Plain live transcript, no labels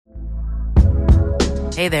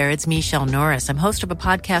Hey there, it's Michelle Norris. I'm host of a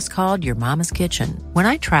podcast called Your Mama's Kitchen. When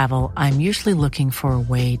I travel, I'm usually looking for a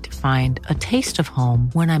way to find a taste of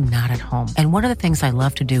home when I'm not at home. And one of the things I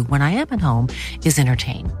love to do when I am at home is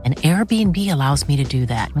entertain. And Airbnb allows me to do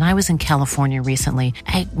that. When I was in California recently,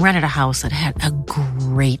 I rented a house that had a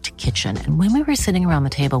great kitchen. And when we were sitting around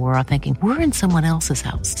the table, we were all thinking, we're in someone else's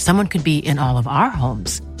house. Someone could be in all of our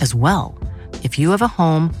homes as well. If you have a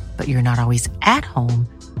home, but you're not always at home,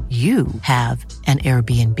 you have an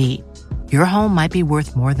Airbnb. Your home might be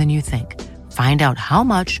worth more than you think. Find out how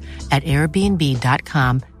much at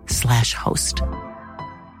airbnb.com/host.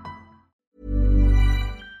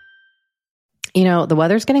 You know, the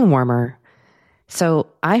weather's getting warmer. So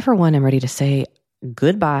I, for one, am ready to say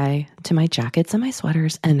goodbye to my jackets and my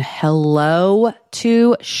sweaters and hello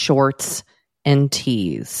to shorts and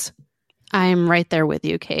tees. I'm right there with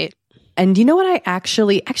you, Kate. And you know what? I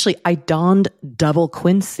actually, I donned double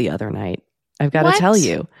quince the other night. I've got to tell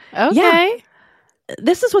you. Okay. Yeah.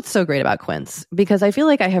 This is what's so great about quince, because I feel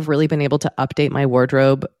like I have really been able to update my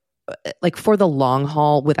wardrobe like for the long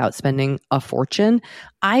haul without spending a fortune.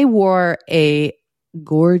 I wore a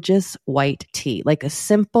gorgeous white tee, like a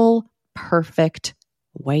simple, perfect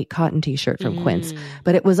white cotton t-shirt from Quince,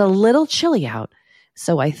 but it was a little chilly out.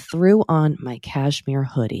 So I threw on my cashmere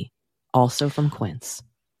hoodie, also from Quince.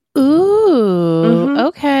 Ooh,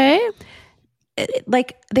 okay.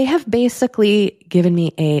 Like they have basically given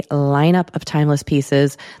me a lineup of timeless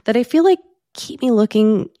pieces that I feel like keep me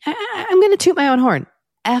looking, I'm going to toot my own horn,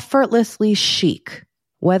 effortlessly chic,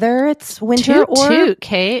 whether it's winter or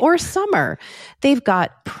summer. They've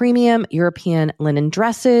got premium European linen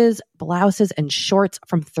dresses, blouses, and shorts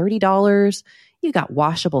from $30. You got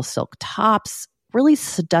washable silk tops, really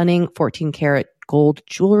stunning 14 karat gold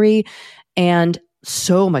jewelry, and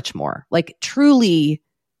so much more. Like truly,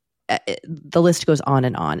 the list goes on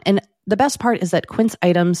and on. And the best part is that Quince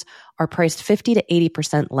items are priced 50 to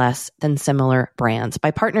 80% less than similar brands.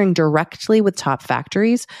 By partnering directly with top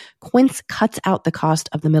factories, Quince cuts out the cost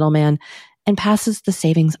of the middleman and passes the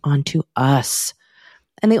savings on to us.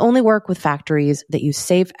 And they only work with factories that use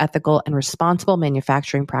safe, ethical, and responsible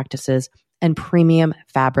manufacturing practices and premium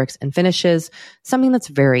fabrics and finishes, something that's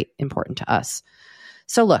very important to us.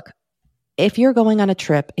 So look, if you're going on a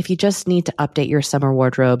trip, if you just need to update your summer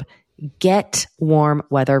wardrobe, get warm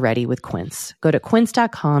weather ready with Quince. Go to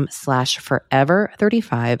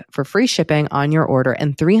quince.com/forever35 for free shipping on your order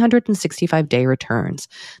and 365-day returns.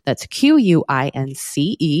 That's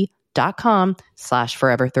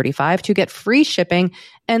QUINCE.com/forever35 to get free shipping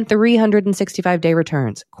and 365-day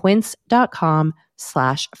returns.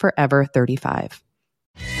 Quince.com/forever35.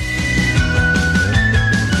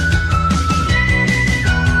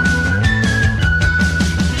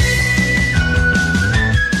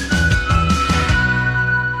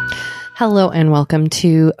 Hello and welcome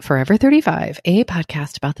to Forever 35, a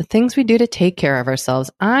podcast about the things we do to take care of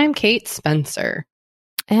ourselves. I'm Kate Spencer.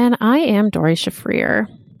 And I am Dory Shafrir.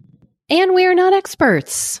 And we are not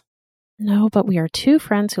experts. No, but we are two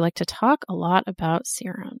friends who like to talk a lot about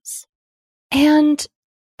serums. And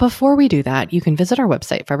before we do that, you can visit our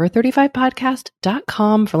website,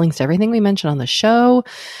 forever35podcast.com, for links to everything we mentioned on the show.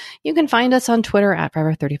 You can find us on Twitter at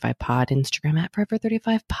Forever35Pod, Instagram at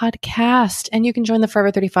Forever35Podcast, and you can join the Forever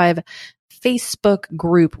 35 Facebook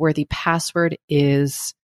group where the password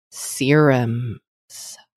is serums.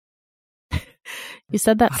 You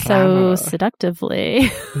said that so seductively.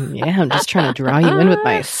 Yeah, I'm just trying to draw you in with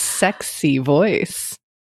my sexy voice.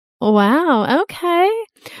 Wow, okay.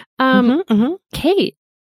 Kate,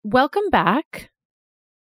 welcome back.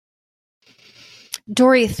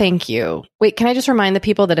 Dory, thank you. Wait, can I just remind the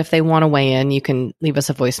people that if they want to weigh in, you can leave us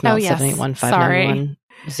a voicemail,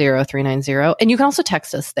 781-591-0390. And you can also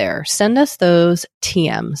text us there. Send us those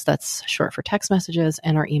TMs. That's short for text messages.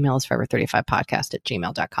 And our email is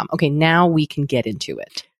forever35podcast@gmail.com. Okay, now we can get into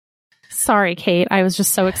it. Sorry, Kate. I was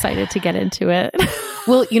just so excited to get into it.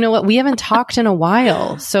 Well, you know what? We haven't talked in a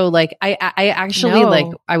while. So like, I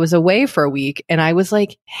actually I was away for a week and I was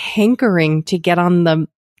like hankering to get on the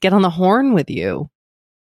horn with you.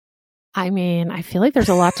 I mean, I feel like there's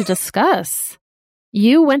a lot to discuss.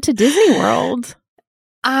 You went to Disney World.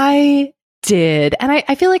 I did. And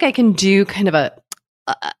I feel like I can do kind of a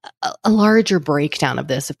larger breakdown of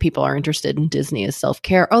this if people are interested in Disney as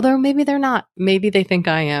self-care. Although maybe they're not. Maybe they think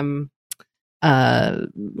I am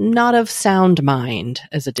not of sound mind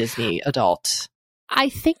as a Disney adult. I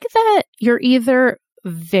think that you're either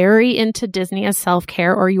very into Disney as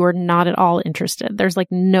self-care or you are not at all interested. There's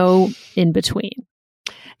like no in between.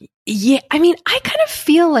 Yeah, I mean, I kind of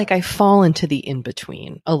feel like I fall into the in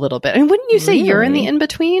between a little bit. And wouldn't you say you're in the in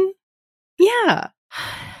between? Yeah.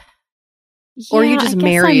 or are you just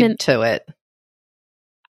married to it?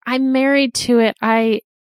 I'm married to it. I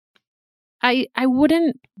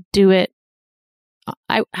wouldn't do it.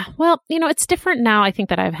 Well, it's different now. I think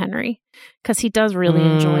that I have Henry because he does really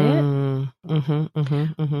enjoy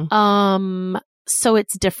it. So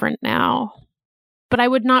it's different now, but I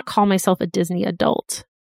would not call myself a Disney adult.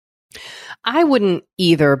 I wouldn't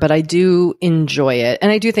either, but I do enjoy it.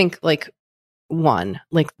 And I do think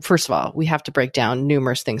first of all, we have to break down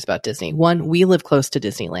numerous things about Disney. One, we live close to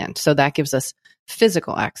Disneyland, so that gives us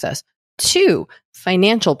physical access. Two,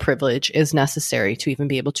 financial privilege is necessary to even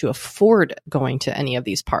be able to afford going to any of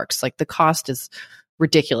these parks. Like the cost is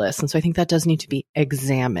ridiculous. And so I think that does need to be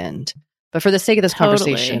examined. But for the sake of this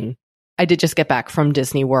conversation, I did just get back from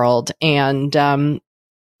Disney World, and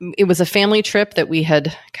it was a family trip that we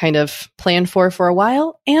had kind of planned for a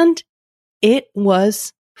while, and it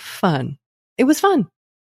was fun. It was fun.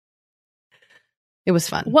 It was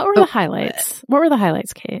fun. What were the highlights? What were the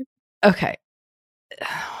highlights, Kate? Okay.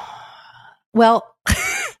 Well,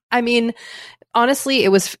 I mean, honestly, it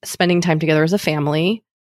was spending time together as a family.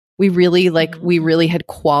 We really had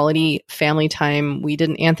quality family time.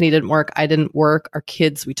 Anthony didn't work. I didn't work. Our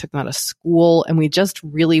kids, we took them out of school, and we just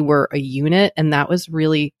really were a unit. And that was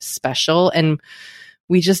really special. And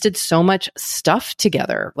we just did so much stuff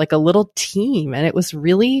together, like a little team. And it was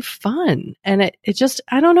really fun. And it just,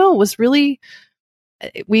 I don't know, it was really,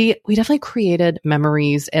 we definitely created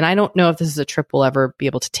memories. And I don't know if this is a trip we'll ever be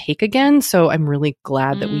able to take again. So I'm really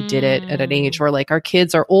glad that we did it at an age where like our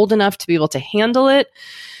kids are old enough to be able to handle it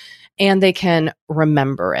and they can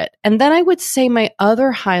remember it. And then I would say my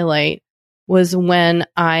other highlight was when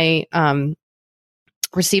I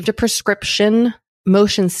received a prescription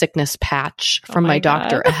motion sickness patch from my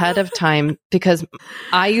doctor ahead of time, because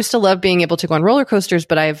I used to love being able to go on roller coasters,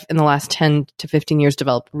 but I've in the last 10 to 15 years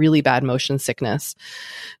developed really bad motion sickness.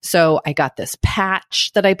 So I got this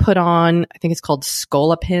patch that I put on. I think it's called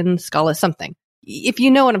Scala something. If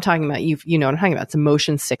you know what I'm talking about, you know what I'm talking about. It's a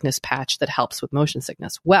motion sickness patch that helps with motion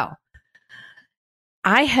sickness. Well,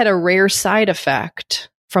 I had a rare side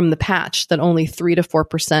effect from the patch that only 3 to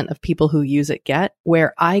 4% of people who use it get,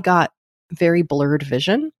 where I got very blurred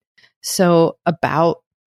vision. So about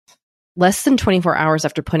less than 24 hours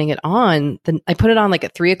after putting it on, then I put it on like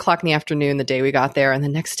at 3:00 in the afternoon, the day we got there. And the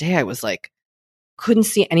next day I was like, couldn't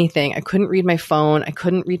see anything. I couldn't read my phone. I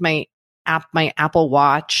couldn't read my Apple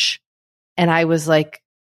Watch. And I was like,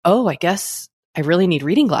 oh, I guess I really need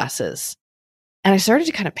reading glasses. And I started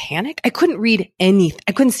to kind of panic. I couldn't read anything.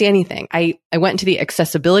 I couldn't see anything. I went into the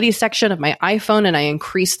accessibility section of my iPhone and I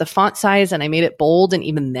increased the font size and I made it bold. And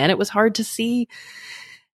even then it was hard to see.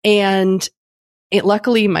 And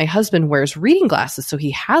luckily my husband wears reading glasses, so he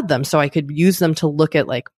had them so I could use them to look at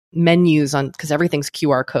like menus because everything's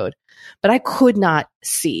QR code. But I could not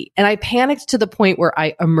see. And I panicked to the point where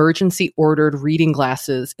I emergency ordered reading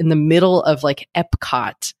glasses in the middle of like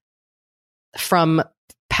Epcot from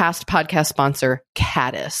past podcast sponsor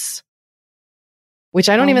Caddis, which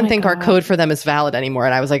I don't even think our code for them is valid anymore.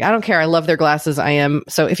 And I was like, I don't care. I love their glasses.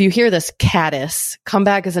 So if you hear this, Caddis, come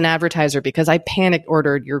back as an advertiser, because I panic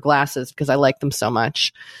ordered your glasses because I like them so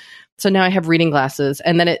much. So now I have reading glasses.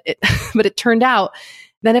 And then but it turned out,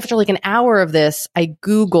 then after like an hour of this, I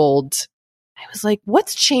Googled, I was like,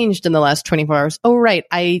 what's changed in the last 24 hours? Oh, right.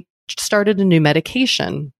 I started a new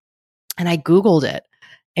medication and I Googled it,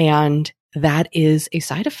 and that is a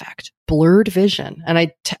side effect, blurred vision. And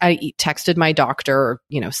I texted my doctor,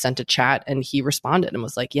 sent a chat, and he responded and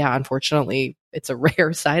was like, yeah, unfortunately, it's a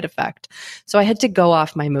rare side effect. So I had to go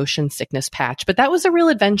off my motion sickness patch. But that was a real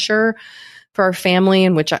adventure for our family,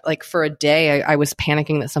 in which for a day, I was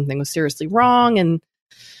panicking that something was seriously wrong. And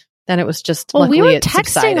then it was just, well, luckily we were it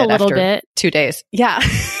texting a little bit. 2 days. Yeah.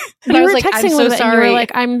 And I was like, I'm so sorry.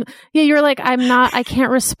 You were like, I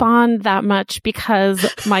can't respond that much because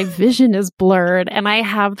my vision is blurred and I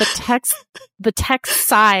have the text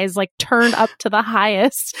size like turned up to the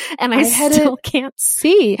highest and I still can't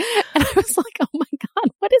see. And I was like, oh my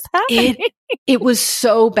God, what is happening? It was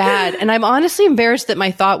so bad. And I'm honestly embarrassed that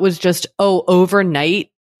my thought was just,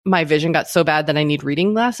 overnight my vision got so bad that I need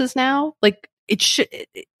reading glasses now. Like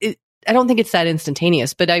I don't think it's that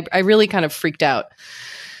instantaneous, but I really kind of freaked out.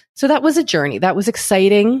 So that was a journey. That was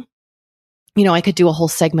exciting. I could do a whole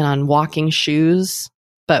segment on walking shoes,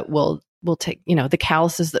 but we'll take, the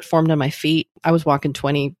calluses that formed on my feet. I was walking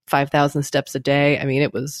 25,000 steps a day. I mean,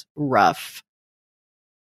 it was rough.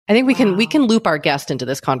 I think we can loop our guest into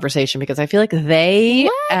this conversation, because I feel like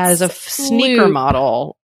as a sneaker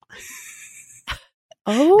model.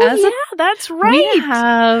 Oh, that's right. We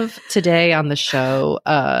have today on the show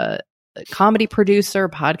comedy producer,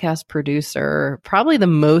 podcast producer, probably the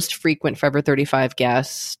most frequent Forever 35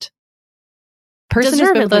 guest. Person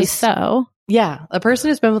who's been with us. So. Yeah, a person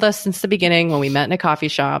who's been with us since the beginning when we met in a coffee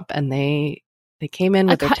shop, and they came in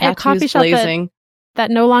with their tattoos blazing.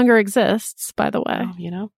 That no longer exists, by the way.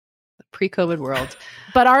 Oh, the pre-COVID world.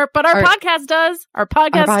 But our podcast does. Our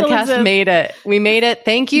podcast still exists. Made it. We made it.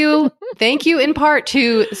 Thank you. Thank you in part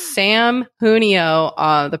to Sam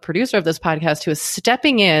Junio, the producer of this podcast, who is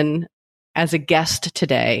stepping in as a guest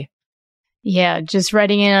today. Yeah, just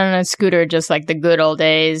riding in on a scooter, just like the good old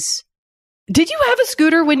days. Did you have a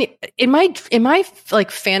scooter when in my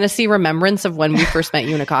like fantasy remembrance of when we first met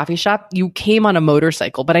you in a coffee shop, you came on a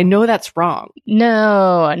motorcycle, but I know that's wrong.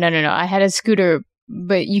 No. I had a scooter,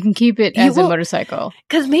 but you can keep it as a motorcycle.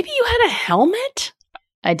 Because maybe you had a helmet?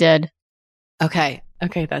 I did. Okay,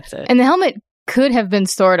 that's it. And the helmet could have been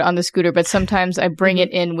stored on the scooter, but sometimes I bring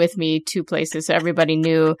it in with me to places so everybody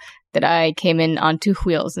knew that I came in on 2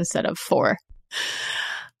 wheels instead of 4.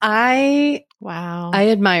 I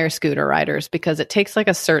admire scooter riders because it takes like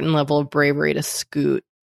a certain level of bravery to scoot.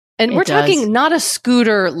 And we're talking not a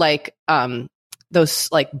scooter like those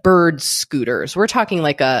like bird scooters. We're talking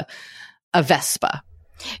like a Vespa.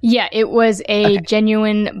 Yeah, it was a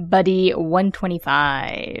genuine Buddy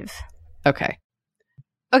 125. Okay,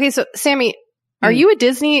 so Sammy, are you a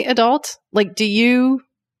Disney adult? Like,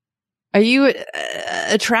 are you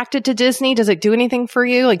attracted to Disney? Does it do anything for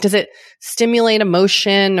you? Like, does it stimulate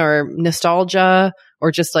emotion or nostalgia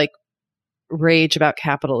or just like rage about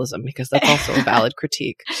capitalism? Because that's also a valid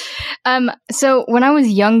critique. So when I was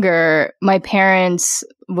younger, my parents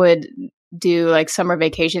would do like summer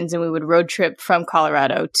vacations and we would road trip from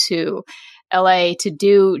Colorado to LA to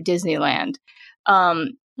do Disneyland.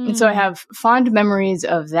 And so I have fond memories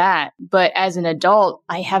of that. But as an adult,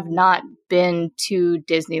 I have not been to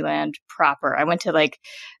Disneyland proper. I went to like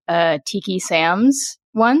Tiki Sam's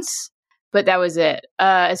once, but that was it.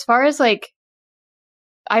 As far as like,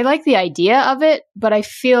 I like the idea of it, but I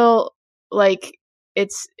feel like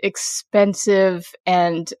it's expensive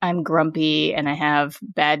and I'm grumpy and I have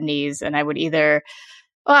bad knees and I would either,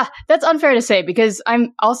 that's unfair to say because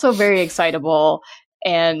I'm also very excitable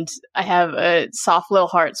and I have a soft little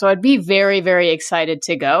heart. So I'd be very, very excited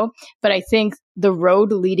to go. But I think the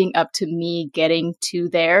road leading up to me getting to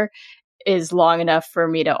there is long enough for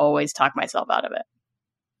me to always talk myself out of it.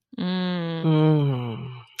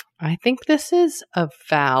 I think this is a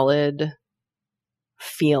valid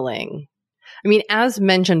feeling. I mean, as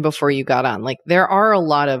mentioned before you got on, like there are a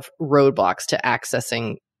lot of roadblocks to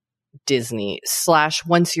accessing Disney /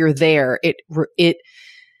 once you're there, it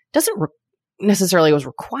doesn't necessarily always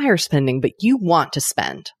require spending, but you want to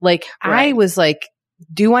spend. Like right. I was like,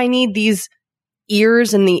 do I need these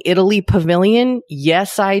ears in the Italy pavilion?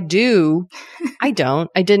 Yes, I do. I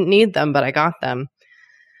don't. I didn't need them, but I got them.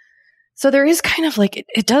 So there is kind of like,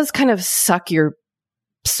 it does kind of suck your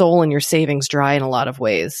soul and your savings dry in a lot of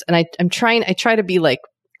ways. And I try to be like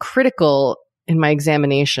critical in my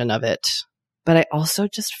examination of it, but I also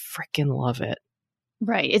just freaking love it.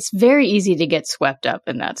 Right. It's very easy to get swept up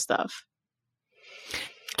in that stuff.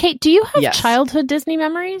 Kate, do you have childhood Disney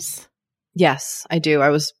memories? Yes, I do. I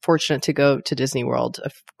was fortunate to go to Disney World a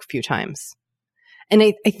few times. And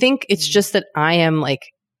I think it's just that I am like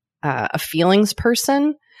a feelings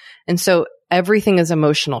person. And so everything is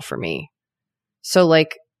emotional for me. So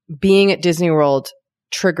like being at Disney World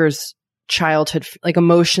triggers childhood, like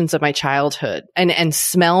emotions of my childhood and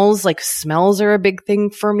smells, like smells are a big thing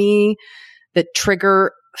for me that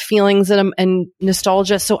trigger feelings and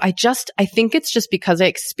nostalgia. So I think it's just because I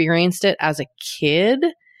experienced it as a kid,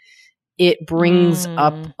 it brings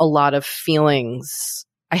up a lot of feelings.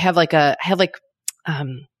 I have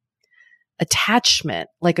attachment,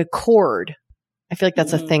 like a cord. I feel like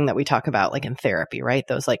that's a thing that we talk about like in therapy, right?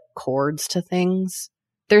 Those like cords to things.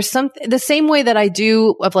 There's the same way that I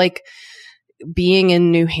do of like being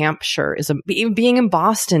in New Hampshire being in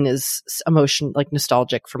Boston is emotion, like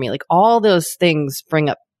nostalgic for me. Like all those things bring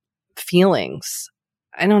up feelings.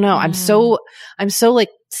 I don't know. I'm so like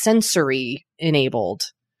sensory enabled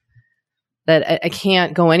that I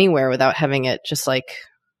can't go anywhere without having it just like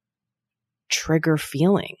trigger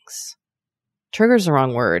feelings. Trigger's the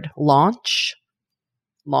wrong word. Launch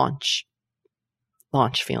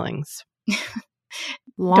feelings.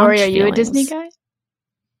 Dory, are you a Disney guy?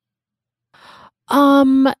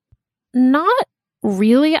 Not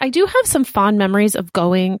really. I do have some fond memories of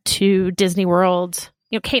going to Disney World.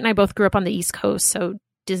 You know, Kate and I both grew up on the East Coast, so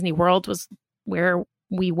Disney World was where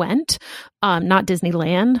we went, not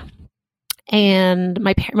Disneyland. And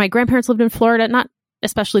my grandparents lived in Florida, not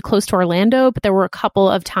especially close to Orlando, but there were a couple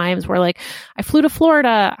of times where like I flew to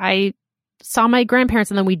Florida. I saw my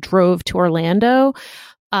grandparents and then we drove to Orlando.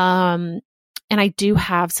 And I do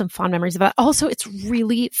have some fond memories of that. Also, it's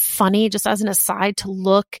really funny, just as an aside, to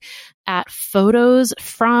look at photos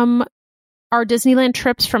from our Disneyland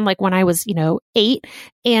trips from like when I was, 8,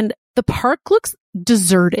 and the park looks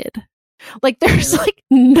deserted. Like there's like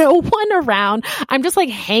no one around. I'm just like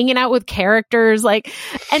hanging out with characters, like,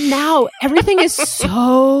 and now everything is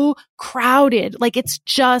so crowded. Like it's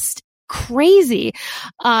just crazy.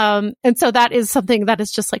 And so that is something that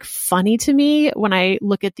is just like funny to me when I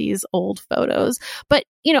look at these old photos. But,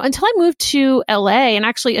 until I moved to LA, and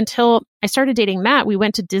actually until I started dating Matt, we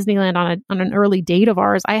went to Disneyland on an early date of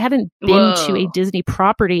ours. I hadn't been to a Disney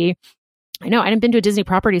property. I hadn't been to a Disney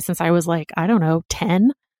property since I was like, I don't know,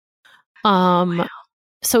 10. Wow.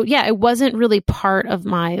 So yeah, it wasn't really part of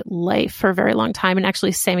my life for a very long time. And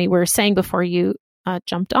actually, Sammy, we were saying before you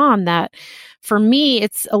jumped on that for me,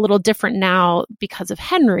 it's a little different now because of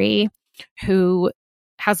Henry, who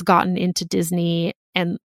has gotten into Disney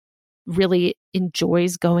and really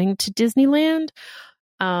enjoys going to Disneyland.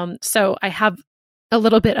 So I have a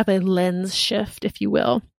little bit of a lens shift, if you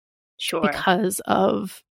will, sure, because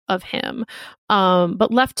of him.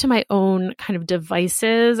 But left to my own kind of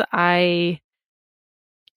devices, I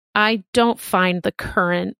don't find the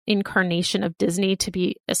current incarnation of Disney to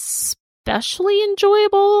be especially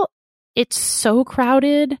enjoyable. It's so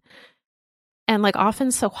crowded and like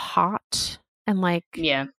often so hot, and like,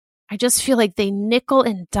 yeah, I just feel like they nickel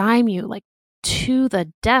and dime you like to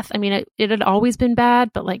the death. I mean, it had always been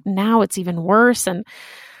bad, but like now it's even worse. And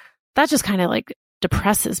that just kind of like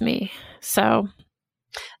depresses me. So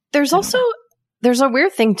there's a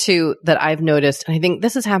weird thing too that I've noticed, and I think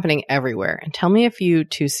this is happening everywhere. And tell me if you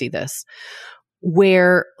too see this,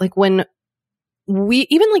 where like when we,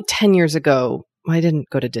 even like 10 years ago, I didn't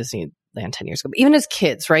go to Disneyland 10 years ago, but even as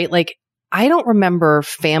kids, right? Like I don't remember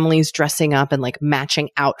families dressing up in like matching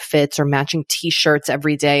outfits or matching t-shirts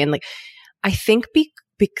every day. And like, I think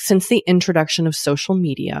since the introduction of social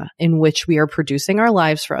media, in which we are producing our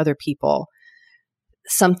lives for other people,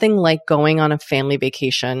 something like going on a family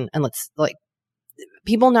vacation, and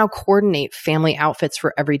people now coordinate family outfits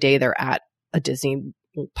for every day they're at a Disney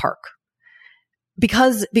park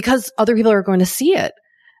because other people are going to see it.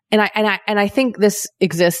 And I think this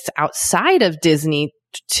exists outside of Disney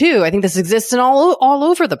too. I think this exists in all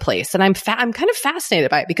over the place. And I'm kind of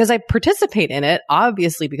fascinated by it because I participate in it,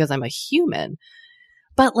 obviously, because I'm a human.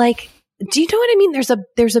 But like, do you know what I mean?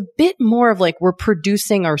 There's a bit more of like, we're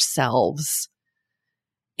producing ourselves.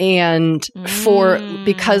 And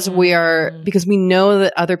because we know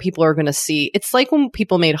that other people are going to see. It's like when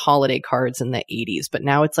people made holiday cards in the 80s, but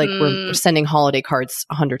now it's like we're sending holiday cards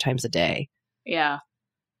 100 times a day. Yeah.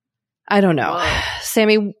 I don't know. Whoa.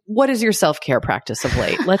 Sammy, what is your self-care practice of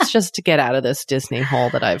late? Let's just get out of this Disney hole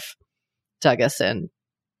that I've dug us in.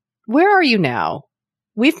 Where are you now?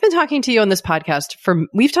 We've been talking to you on this podcast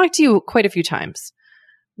we've talked to you quite a few times.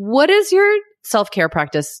 What is your self-care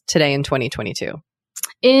practice today in 2022?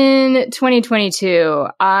 In 2022,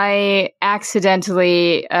 I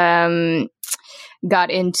accidentally got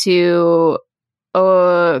into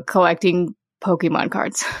collecting Pokemon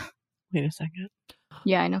cards. Wait a second.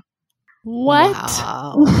 Yeah, I know. What?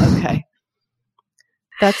 Wow. Okay.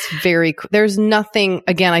 That's very cool. There's nothing,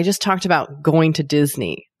 again, I just talked about going to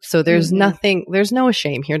Disney. So there's nothing, there's no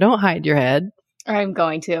shame here. Don't hide your head. I'm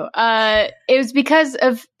going to. It was because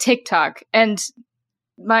of TikTok and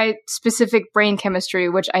my specific brain chemistry,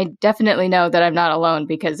 which I definitely know that I'm not alone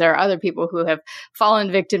because there are other people who have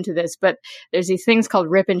fallen victim to this. But there's these things called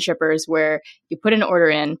rip and shippers where you put an order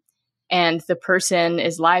in and the person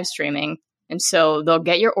is live streaming. And so they'll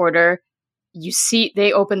get your order.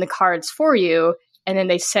 They open the cards for you, and then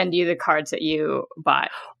they send you the cards that you bought.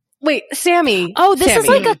 Wait, Sammy. Oh, this is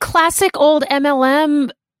like a classic old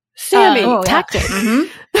MLM Sammy tactic. Yeah.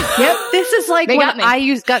 Mm-hmm. Yep. This is like when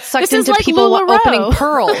I got sucked into like people LuLaRoe. Opening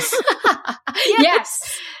pearls.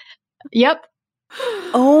 Yes. Yep.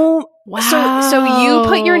 Oh, wow. So you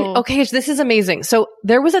put okay, this is amazing. So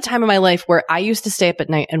there was a time in my life where I used to stay up at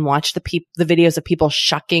night and watch the videos of people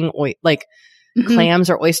shucking clams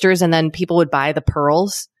or oysters, and then people would buy the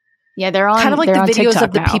pearls. Yeah, they're on kind of like the videos TikTok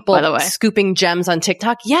of the now, people by the way. Scooping gems on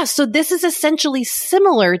TikTok. Yeah, so this is essentially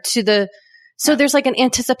similar to there's like an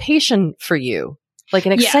anticipation for you, like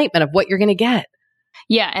an excitement of what you're going to get.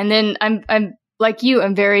 Yeah, and then I'm like you,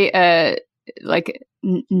 I'm very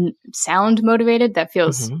sound motivated. That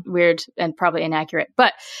feels weird and probably inaccurate.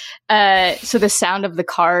 But so the sound of the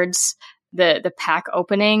cards, the pack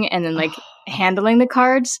opening, and then like handling the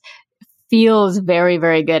cards feels very,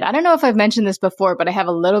 very good. I don't know if I've mentioned this before, but I have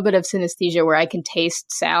a little bit of synesthesia where I can taste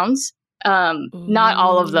sounds. Not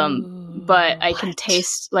all of them, but I can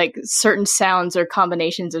taste like certain sounds or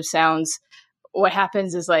combinations of sounds. What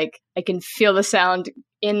happens is like I can feel the sound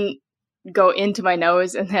go into my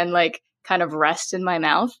nose and then like kind of rest in my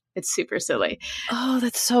mouth. It's super silly. Oh,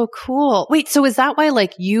 that's so cool. Wait, so is that why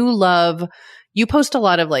like you post a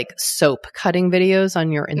lot of like soap cutting videos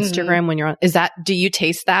on your Instagram when you're on, do you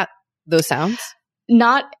taste those sounds?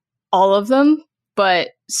 Not all of them, but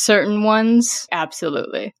certain ones,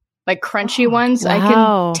 absolutely. Like crunchy ones, wow. I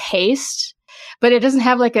can taste, but it doesn't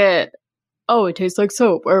have like it tastes like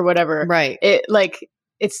soap or whatever. Right.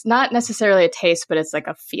 It's not necessarily a taste, but it's like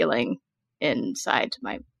a feeling inside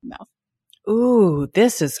my mouth. Ooh,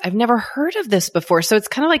 I've never heard of this before. So it's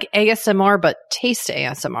kind of like ASMR, but taste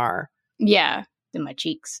ASMR. Yeah, in my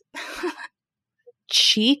cheeks.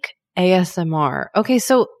 Cheek ASMR. Okay,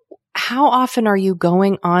 so how often are you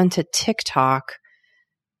going on to TikTok?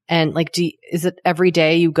 And like, is it every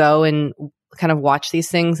day you go and kind of watch these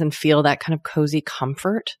things and feel that kind of cozy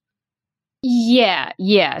comfort?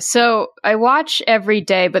 Yeah. So I watch every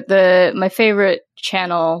day, but my favorite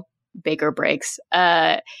channel, Baker Breaks,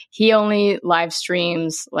 he only live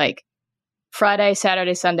streams like Friday,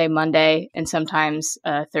 Saturday, Sunday, Monday, and sometimes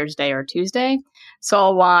Thursday or Tuesday. So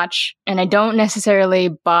I'll watch, and I don't necessarily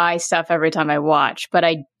buy stuff every time I watch, but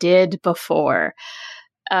I did before.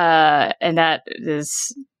 And that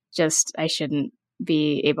is just, I shouldn't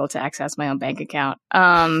be able to access my own bank account.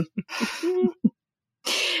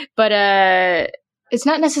 But it's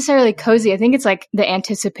not necessarily cozy. I think it's like the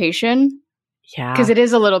anticipation. Yeah. Because it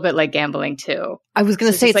is a little bit like gambling too. I was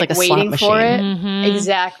going to say it's like a slot machine. For it. Mm-hmm.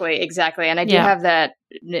 Exactly. And I do have that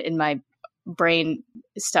in my brain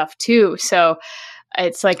stuff too. So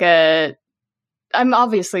it's like I'm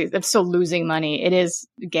still losing money. It is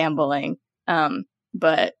gambling.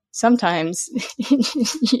 But sometimes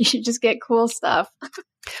you just get cool stuff.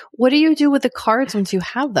 What do you do with the cards once you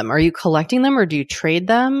have them? Are you collecting them or do you trade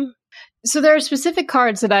them? So there are specific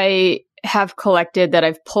cards that I have collected that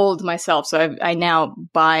I've pulled myself. So I now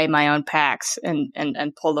buy my own packs and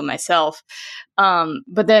pull them myself.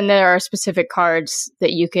 But then there are specific cards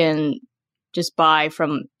that you can just buy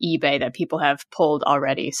from eBay that people have pulled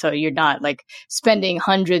already. So you're not like spending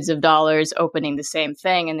hundreds of dollars opening the same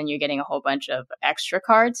thing and then you're getting a whole bunch of extra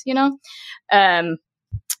cards, you know?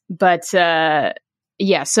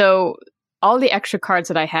 Yeah, so all the extra cards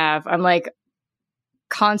that I have, I'm like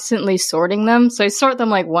constantly sorting them. So I sort them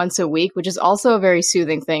like once a week, which is also a very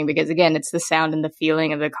soothing thing because again, it's the sound and the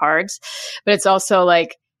feeling of the cards, but it's also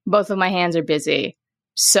like both of my hands are busy.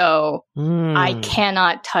 So I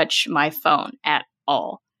cannot touch my phone at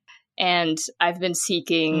all. And I've been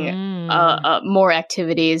seeking more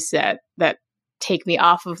activities that take me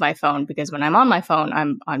off of my phone because when I'm on my phone,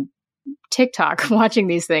 I'm on TikTok watching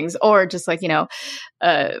these things or just like,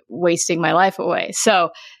 wasting my life away.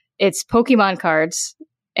 So it's Pokemon cards.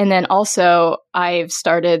 And then also I've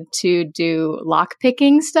started to do lock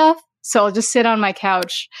picking stuff. So I'll just sit on my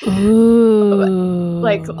couch, picking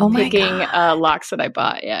locks that I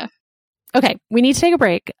bought. Yeah. Okay. We need to take a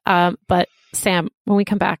break. But Sam, when we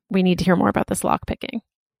come back, we need to hear more about this lock picking.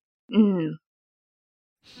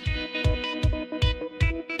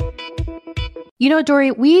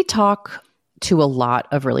 Doree, we talk to a lot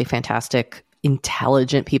of really fantastic,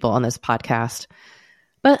 intelligent people on this podcast.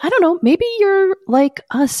 But I don't know, maybe you're like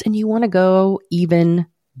us and you want to go even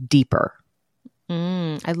deeper.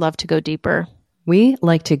 I'd love to go deeper. We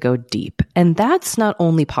like to go deep. And that's not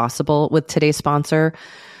only possible with today's sponsor,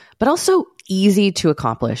 but also easy to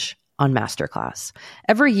accomplish on Masterclass.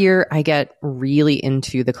 Every year, I get really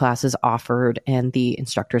into the classes offered and the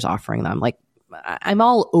instructors offering them. Like, I'm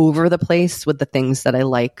all over the place with the things that I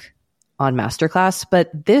like on Masterclass, but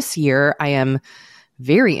this year I am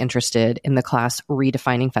very interested in the class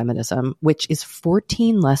Redefining Feminism, which is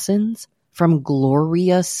 14 lessons from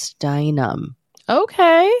Gloria Steinem.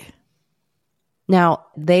 Okay. Now,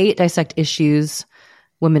 they dissect issues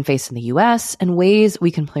women face in the U.S. and ways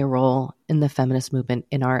we can play a role in the feminist movement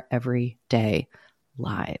in our everyday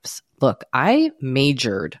lives. Look, I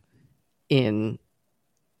majored in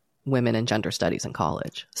women and gender studies in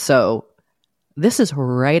college. So this is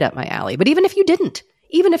right up my alley. But even if you didn't,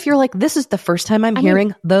 even if you're like, this is the first time I'm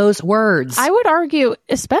hearing those words. I would argue,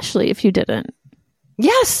 especially if you didn't.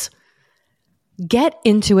 Yes. Get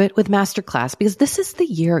into it with Masterclass because this is the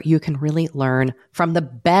year you can really learn from the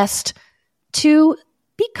best to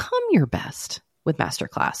become your best with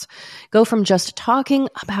Masterclass. Go from just talking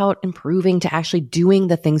about improving to actually doing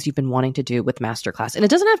the things you've been wanting to do with Masterclass. And it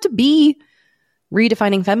doesn't have to be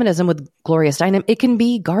redefining feminism with Gloria Steinem. It can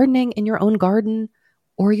be gardening in your own garden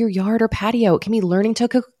or your yard or patio. It can be learning to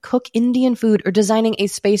cook Indian food or designing a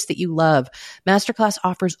space that you love. Masterclass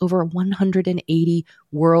offers over 180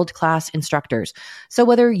 world-class instructors. So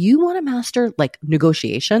whether you want to master like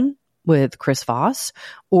negotiation with Chris Voss,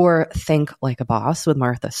 or think like a boss with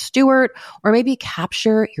Martha Stewart, or maybe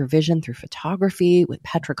capture your vision through photography with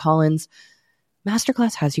Petra Collins,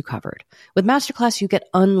 Masterclass has you covered. With Masterclass, you get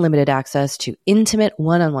unlimited access to intimate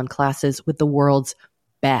one-on-one classes with the world's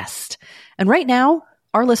best. And right now,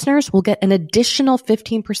 our listeners will get an additional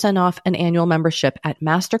 15% off an annual membership at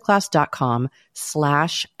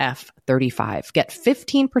masterclass.com/F35. Get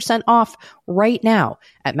 15% off right now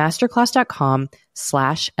at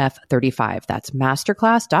masterclass.com/F35. That's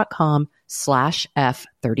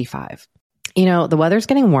masterclass.com/F35. You know, the weather's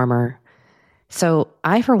getting warmer. So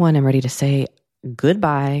I, for one, am ready to say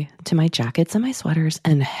goodbye to my jackets and my sweaters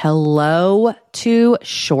and hello to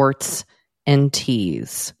shorts and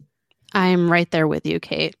tees. I'm right there with you,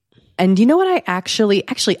 Kate. And you know what? I actually,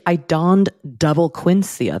 I donned double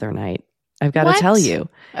quince the other night. I've got to tell you.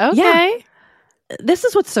 Okay. Yeah. This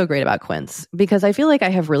is what's so great about quince, because I feel like I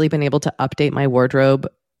have really been able to update my wardrobe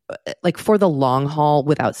like for the long haul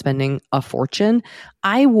without spending a fortune.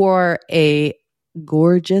 I wore a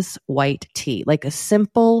gorgeous white tee, like a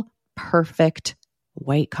simple, perfect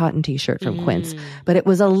white cotton t-shirt from Quince, but it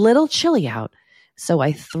was a little chilly out. So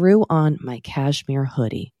I threw on my cashmere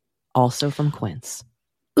hoodie, also from Quince.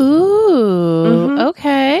 Ooh,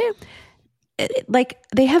 okay. Like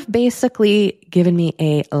they have basically given me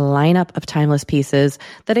a lineup of timeless pieces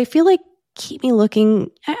that I feel like keep me looking,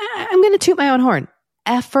 I'm going to toot my own horn,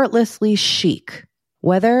 effortlessly chic.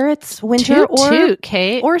 Whether it's winter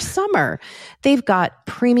or summer. They've got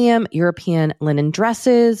premium European linen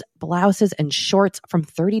dresses, blouses, and shorts from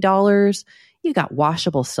 $30. You got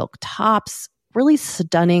washable silk tops, really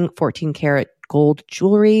stunning 14-karat gold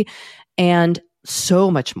jewelry, and so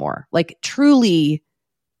much more. Like truly,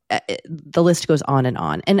 the list goes on and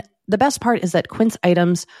on. And the best part is that Quince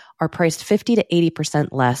items are priced 50 to 80%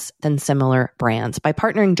 less than similar brands. By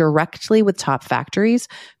partnering directly with top factories,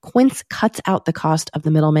 Quince cuts out the cost of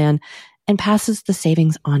the middleman and passes the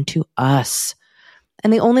savings on to us.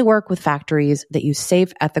 And they only work with factories that use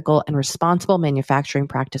safe, ethical, and responsible manufacturing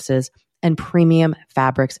practices and premium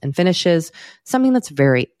fabrics and finishes, something that's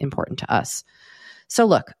very important to us. So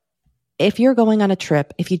look, if you're going on a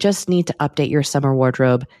trip, if you just need to update your summer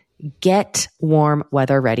wardrobe, get warm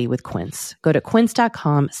weather ready with Quince. Go to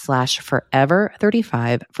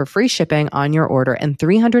quince.com/forever35 for free shipping on your order and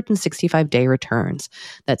 365-day returns.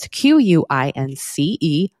 That's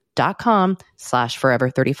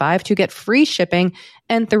QUINCE.com/forever35 to get free shipping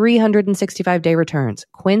and 365-day returns.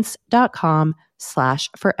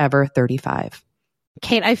 Quince.com/forever35.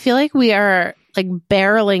 Kate, I feel like we are like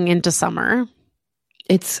barreling into summer.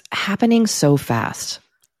 It's happening so fast.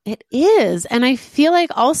 It is. And I feel like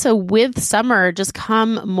also with summer just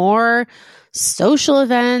come more social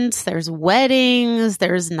events. There's weddings,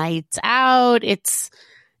 there's nights out, it's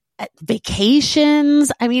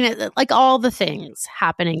vacations. I mean, like all the things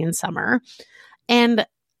happening in summer. And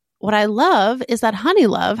what I love is that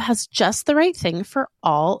Honeylove has just the right thing for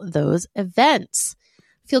all those events.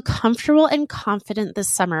 Feel comfortable and confident this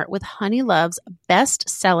summer with Honeylove's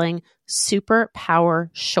best-selling Super Power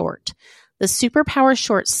Short. The Super Power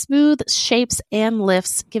Short smooths, shapes, and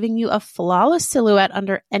lifts, giving you a flawless silhouette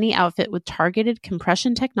under any outfit with targeted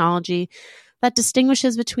compression technology that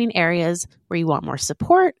distinguishes between areas where you want more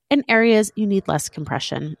support and areas you need less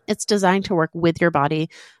compression. It's designed to work with your body,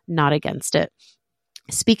 not against it.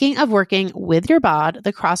 Speaking of working with your bod,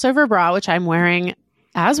 the crossover bra, which I'm wearing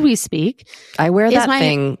as we speak. I wear that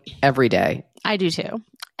thing every day. I do too.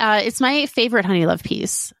 It's my favorite Honeylove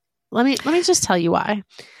piece. Let me just tell you why.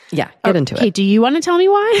 Yeah, get into it. Okay, do you want to tell me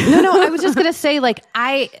why? No, I was just going to say, like,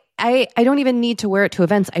 I don't even need to wear it to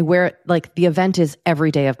events. I wear it, like, the event is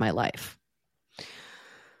every day of my life.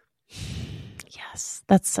 Yes,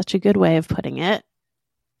 that's such a good way of putting it.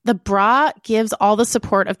 The bra gives all the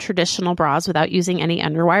support of traditional bras without using any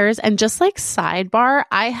underwires. And just like sidebar,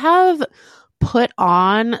 I have put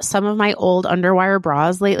on some of my old underwire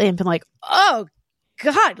bras lately and been like, oh,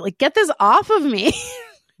 God, like, get this off of me.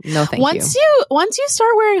 No, thank you. Once you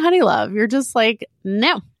start wearing Honeylove, you're just like,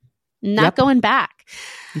 no, not going back.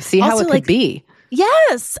 You see how it could be.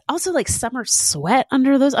 Yes. Also, like summer sweat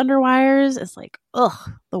under those underwires is like,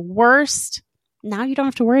 ugh, the worst. Now you don't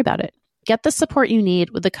have to worry about it. Get the support you need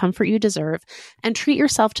with the comfort you deserve and treat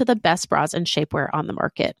yourself to the best bras and shapewear on the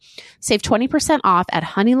market. Save 20% off at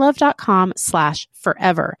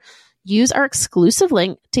honeylove.com/forever. Use our exclusive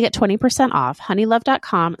link to get 20% off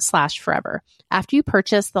honeylove.com/forever. After you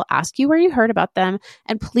purchase, they'll ask you where you heard about them,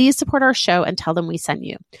 and please support our show and tell them we sent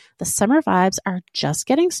you. The summer vibes are just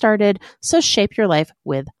getting started, so shape your life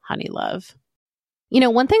with Honeylove. You know,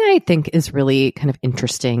 one thing I think is really kind of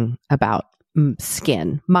interesting about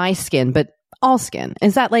skin, my skin, but all skin,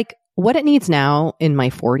 is that like what it needs now in my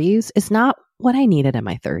 40s is not what I needed in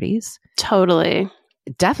my 30s. Totally.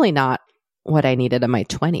 Definitely not what I needed in my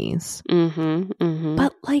 20s.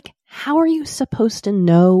 But like, how are you supposed to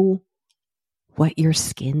know what your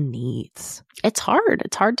skin needs? It's hard.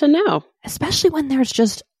 It's hard to know. Especially when there's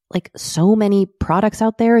just like so many products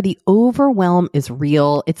out there. The overwhelm is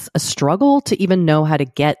real. It's a struggle to even know how to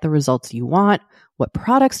get the results you want, what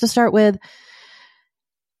products to start with.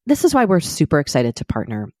 This is why we're super excited to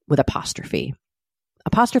partner with Apostrophe.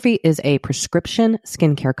 Apostrophe is a prescription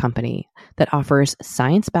skincare company that offers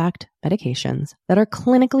science-backed medications that are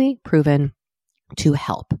clinically proven to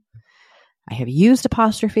help. I have used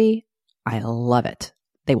Apostrophe. I love it.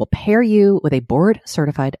 They will pair you with a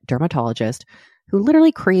board-certified dermatologist who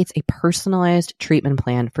literally creates a personalized treatment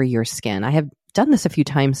plan for your skin. I have done this a few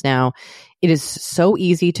times now. It is so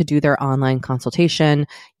easy to do their online consultation.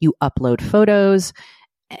 You upload photos.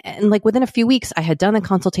 And like within a few weeks, I had done the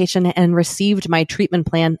consultation and received my treatment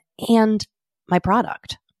plan and my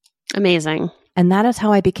product. Amazing. And that is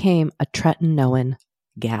how I became a tretinoin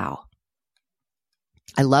gal.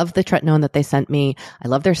 I love the tretinoin that they sent me. I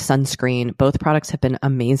love their sunscreen. Both products have been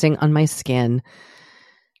amazing on my skin.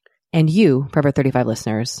 And you, Forever 35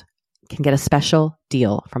 listeners, can get a special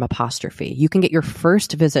deal from Apostrophe. You can get your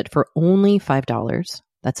first visit for only $5.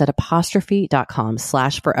 That's at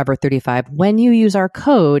apostrophe.com/forever35 when you use our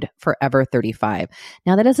code forever35.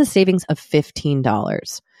 Now that is a savings of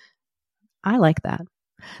 $15. I like that.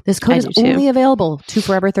 This code is only available to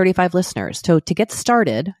Forever 35 listeners. So to get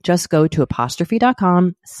started, just go to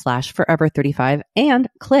apostrophe.com/forever35 and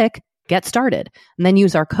click Get Started. And then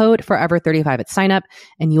use our code forever35 at sign up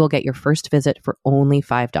and you will get your first visit for only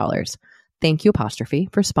 $5. Thank you, Apostrophe,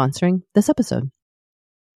 for sponsoring this episode.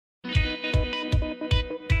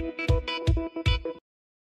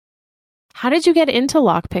 How did you get into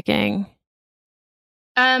lockpicking?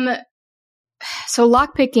 So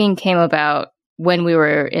lockpicking came about when we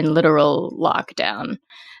were in literal lockdown.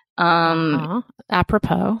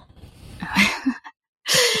 Apropos.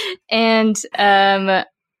 And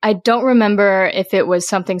I don't remember if it was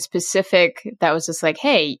something specific that was just like,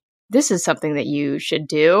 hey, this is something that you should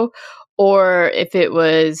do, or if it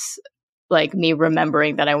was like me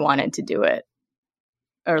remembering that I wanted to do it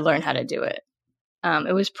or learn how to do it.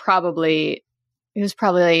 It was probably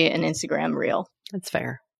an Instagram reel. That's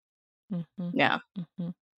fair. Yeah.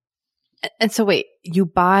 And so wait, you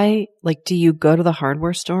buy, like, do you go to the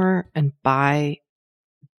hardware store and buy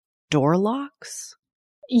door locks?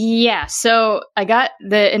 Yeah. So I got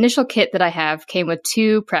the initial kit that I have came with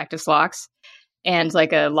 2 practice locks and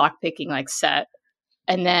like a lockpicking like set.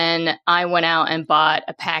 And then I went out and bought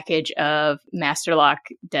a package of Master Lock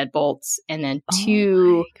deadbolts and then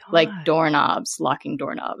 2 like doorknobs, locking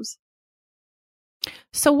doorknobs.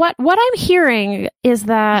 So what I'm hearing is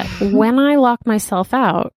that when I lock myself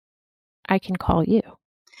out, I can call you.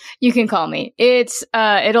 You can call me. It's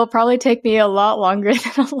it'll probably take me a lot longer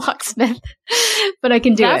than a locksmith, but I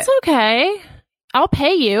can do it. That's okay. I'll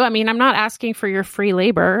pay you. I mean, I'm not asking for your free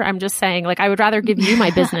labor. I'm just saying, like, I would rather give you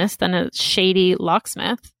my business than a shady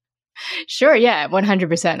locksmith. Sure. Yeah.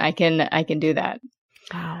 100%. I can do that.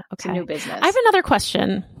 Wow. Okay. It's a new business. I have another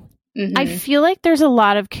question. I feel like there's a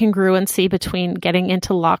lot of congruency between getting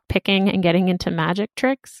into lock picking and getting into magic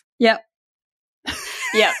tricks. Yep.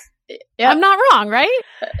 Yep. I'm not wrong, right?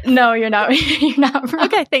 No, you're not. You're not wrong.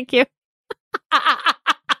 Okay. Thank you.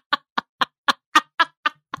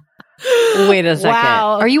 Wait a second.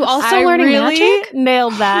 Wow. Are you also learning magic?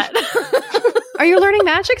 Nailed that. Are you learning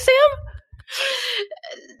magic, Sam?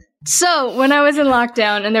 So when I was in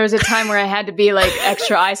lockdown and there was a time where I had to be like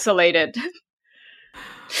extra isolated,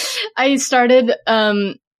 I started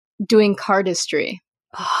doing cardistry.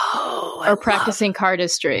 Or practicing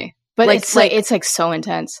cardistry. But it's like so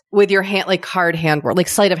intense. With your hand, like card hand work, like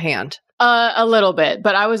sleight of hand. A little bit,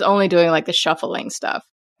 but I was only doing like the shuffling stuff.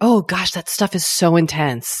 Oh gosh, that stuff is so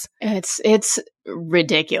intense. It's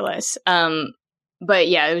ridiculous. But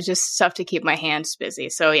yeah, it was just stuff to keep my hands busy.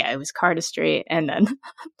 So yeah, it was cardistry and then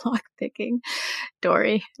lock picking.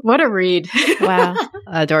 Dory, what a read! Wow,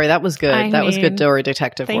 Dory, that was good. That was good, Dory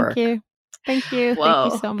detective work. Thank you. Whoa.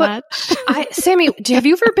 Thank you so much. Sammy, have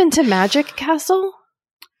you ever been to Magic Castle?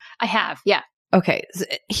 I have, yeah. Okay.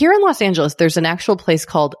 Here in Los Angeles, there's an actual place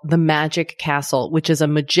called the Magic Castle, which is a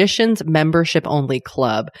magician's membership only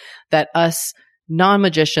club that us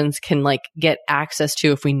non-magicians can like get access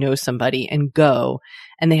to if we know somebody and go.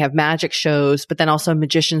 And they have magic shows, but then also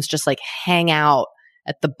magicians just like hang out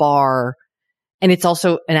at the bar. And it's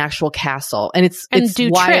also an actual castle. And it's do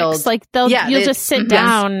wild. Tricks. Like you'll just sit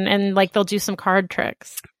down and like they'll do some card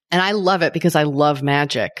tricks. And I love it because I love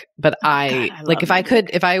magic, but I like if magic.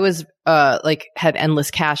 If I was like had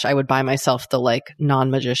endless cash, I would buy myself the like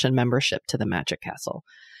non-magician membership to the Magic Castle.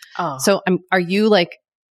 Oh. So are you like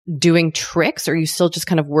doing tricks, or are you still just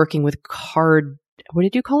kind of working with what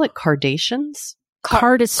did you call it? Cardations?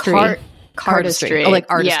 Cardistry. Cardistry. Oh, like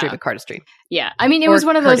artistry, but cardistry. Yeah. I mean, it was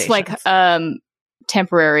one of those like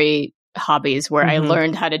temporary hobbies where I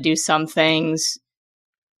learned how to do some things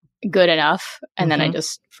good enough, and then I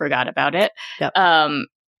just forgot about it. Yep.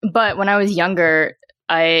 But when I was younger,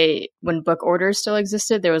 when book orders still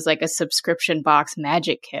existed, there was like a subscription box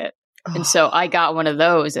magic kit. And so I got one of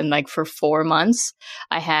those, and like for 4 months,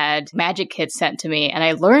 I had magic kits sent to me, and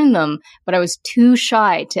I learned them, but I was too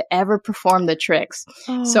shy to ever perform the tricks.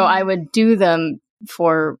 Oh. So I would do them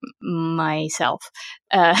for myself.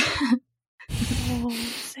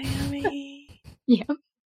 Sammy. Yeah.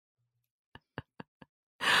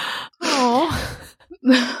 Oh,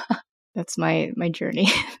 that's my journey.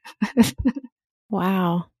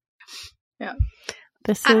 Wow. Yeah.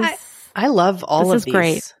 I love all of these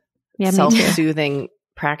great. Yeah, self-soothing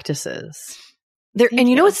practices. And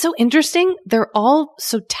you know what's so interesting? They're all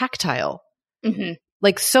so tactile. Mm-hmm.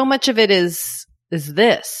 Like so much of it is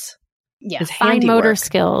this. Yeah. Fine motor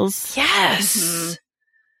skills. Yes. Mm-hmm.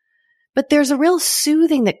 But there's a real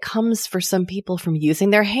soothing that comes for some people from using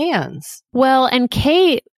their hands. Well, and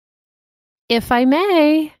Kate, if I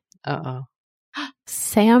may. Uh-oh.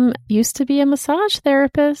 Sam used to be a massage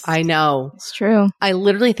therapist. I know. It's true. I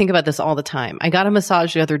literally think about this all the time. I got a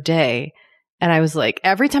massage the other day, and I was like,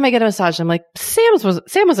 every time I get a massage, I'm like, Sam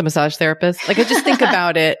was a massage therapist. Like, I just think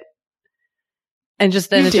about it, and just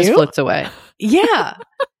just floats away. Yeah.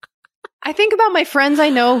 I think about my friends I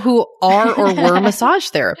know who are or were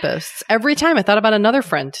massage therapists. Every time I thought about another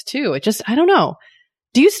friend too. I don't know.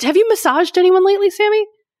 Have you massaged anyone lately, Sammy?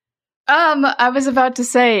 I was about to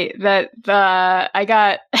say that I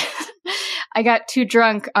got I got too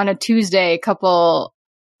drunk on a Tuesday a couple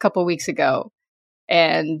weeks ago,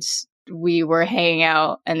 and we were hanging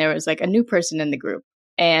out, and there was like a new person in the group,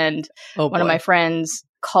 and one of my friends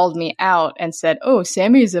called me out and said, "Oh,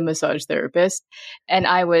 Sammy's a massage therapist," and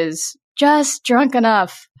I was just drunk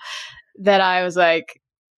enough that I was like,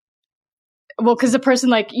 well, because the person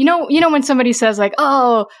like, you know, when somebody says like,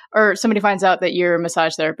 oh, or somebody finds out that you're a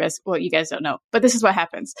massage therapist. Well, you guys don't know, but this is what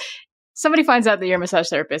happens. Somebody finds out that you're a massage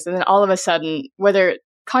therapist, and then all of a sudden, whether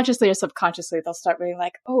consciously or subconsciously, they'll start being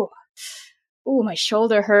like, oh, my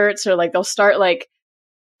shoulder hurts, or like they'll start like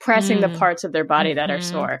pressing the parts of their body that are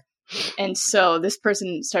sore. And so this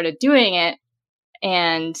person started doing it,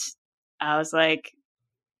 and I was like,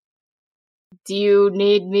 do you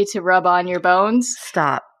need me to rub on your bones?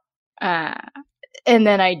 Stop. And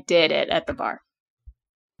then I did it at the bar.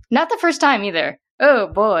 Not the first time either. Oh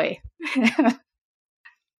boy.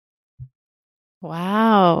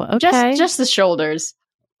 Wow. Okay. Just the shoulders.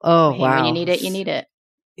 Oh, wow. When you need it, you need it.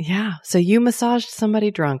 Yeah. So you massaged somebody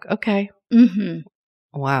drunk. Okay. Mm-hmm.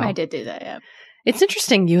 Wow. I did do that, yeah. It's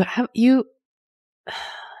interesting. You're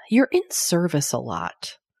in service a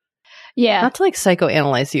lot. Yeah. Not to like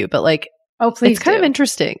psychoanalyze you, but like, oh, please. It's kind of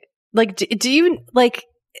interesting. Like, do you like,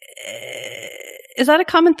 is that a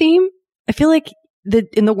common theme? I feel like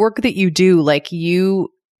in the work that you do, like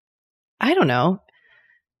I don't know,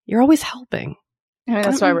 you're always helping. I mean,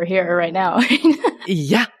 that's why we're here right now.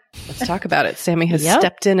 Yeah. Let's talk about it. Sammy has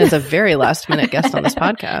stepped in as a very last minute guest on this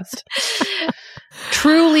podcast.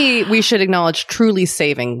 Truly, we should acknowledge truly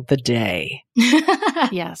saving the day.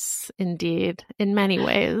 Yes, indeed. In many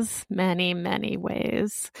ways. Many, many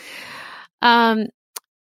ways.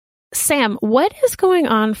 Sam, what is going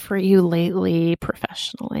on for you lately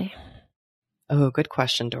professionally? Oh, good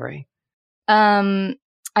question, Dory. I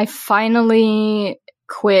finally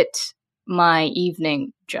quit my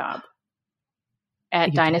evening job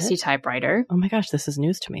at Dynasty Typewriter. Oh my gosh, this is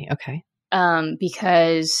news to me. Okay.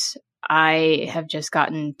 Because I have just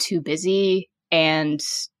gotten too busy, and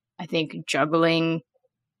I think juggling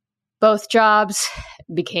both jobs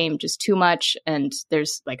became just too much, and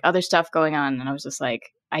there's like other stuff going on, and I was just like,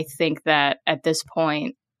 I think that at this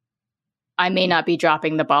point, I may not be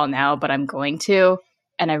dropping the ball now, but I'm going to.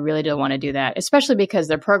 And I really don't want to do that, especially because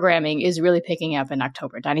their programming is really picking up in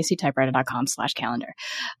October. DynastyTypewriter.com/calendar.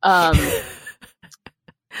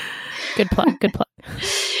 Good plug.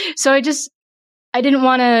 So I didn't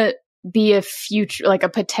want to be a future, like a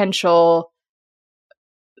potential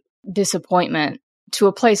disappointment to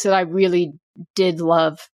a place that I really do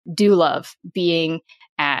love being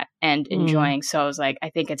at and enjoying. So I was like, I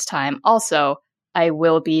think it's time. Also, I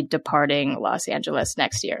will be departing Los Angeles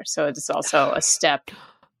next year. So it's also a step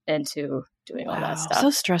into doing all that stuff. I'm so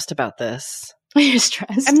stressed about this. You're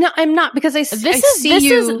stressed. I'm not because I see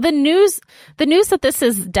you. The news that this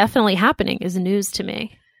is definitely happening is news to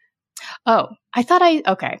me. Oh,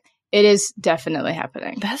 okay. It is definitely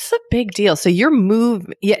happening. That's a big deal. So your move,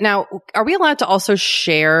 now, are we allowed to also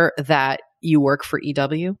share that you work for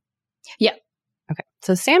EW? Yeah. Okay.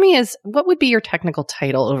 So Sammy what would be your technical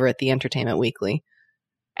title over at The Entertainment Weekly?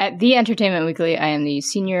 At The Entertainment Weekly, I am the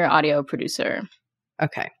senior audio producer.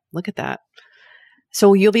 Okay. Look at that.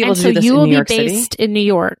 So you'll be able to do this in New York City? You will be based in New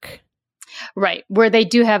York. Right. Where they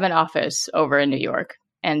do have an office over in New York.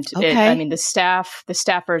 And the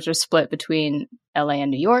staffers are split between LA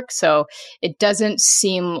and New York. So it doesn't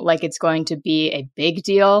seem like it's going to be a big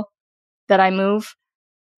deal that I move.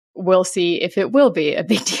 We'll see if it will be a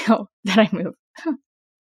big deal that I move.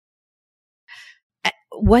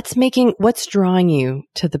 What's drawing you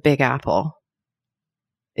to the Big Apple?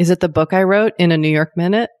 Is it the book I wrote in a New York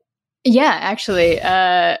Minute? Yeah, actually,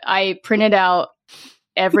 I printed out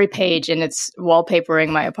every page and it's wallpapering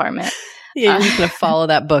my apartment. Yeah, you're just going to follow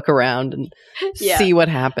that book around and see what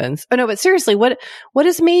happens. Oh no, but seriously, what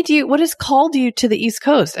has called you to the East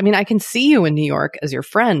Coast? I mean, I can see you in New York as your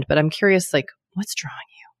friend, but I'm curious, like, what's drawing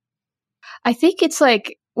you? I think it's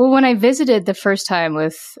like, well, when I visited the first time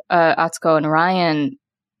with Atsuko and Ryan,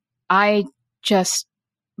 I just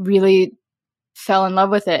really fell in love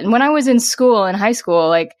with it. And when I was in high school,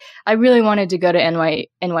 like, I really wanted to go to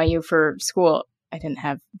NYU for school. I didn't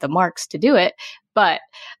have the marks to do it, but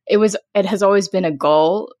it has always been a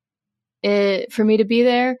goal for me to be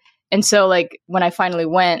there. And so, like, when I finally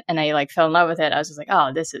went and I, like, fell in love with it, I was just like,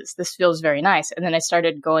 oh, this feels very nice. And then I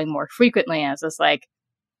started going more frequently. And I was just like,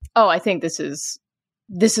 oh, I think this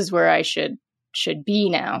is where I should be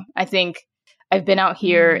now. I think I've been out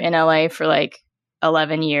here in LA for like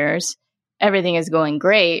 11 years. Everything is going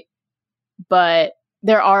great, but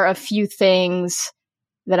there are a few things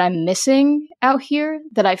that I'm missing out here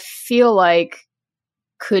that I feel like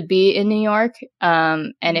could be in New York.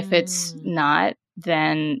 And if it's not,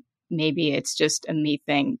 then maybe it's just a me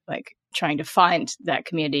thing, like trying to find that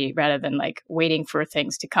community rather than like waiting for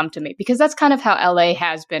things to come to me, because that's kind of how LA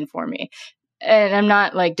has been for me. And I'm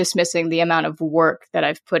not like dismissing the amount of work that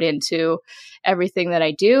I've put into everything that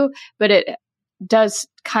I do, but it does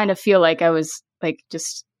kind of feel like I was like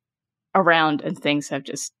just around and things have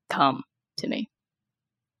just come to me.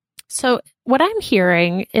 So what I'm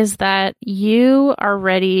hearing is that you are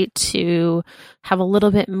ready to have a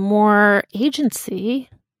little bit more agency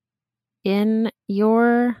in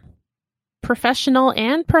your professional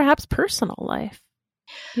and perhaps personal life.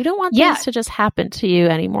 You don't want things to just happen to you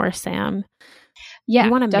anymore, Sam. Yeah,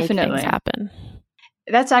 you want to definitely make things happen.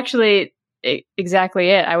 That's actually exactly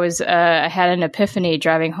it. I had an epiphany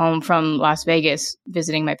driving home from Las Vegas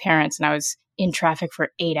visiting my parents, and I was in traffic for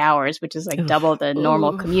 8 hours, which is like double the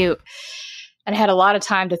normal commute. And I had a lot of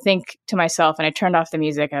time to think to myself, and I turned off the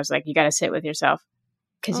music. I was like, you got to sit with yourself,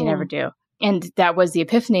 because you never do. And that was the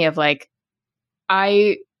epiphany of like,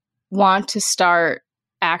 I want to start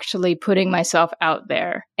actually putting myself out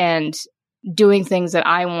there and doing things that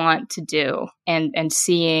I want to do and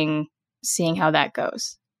seeing how that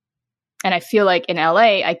goes. And I feel like in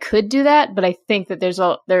LA, I could do that, but I think that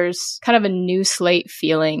there's kind of a new slate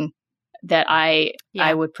feeling that I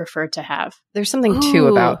would prefer to have. There's something too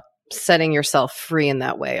about setting yourself free in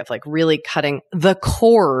that way of like really cutting the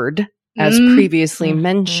cord, as previously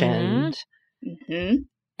mentioned,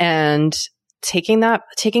 and taking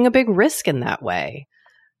a big risk in that way.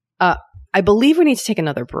 I believe we need to take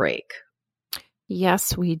another break.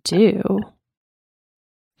 Yes, we do.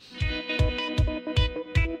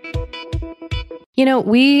 You know,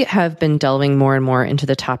 we have been delving more and more into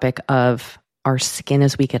the topic of our skin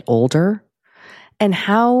as we get older and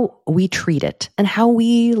how we treat it and how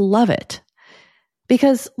we love it.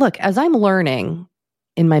 Because look, as I'm learning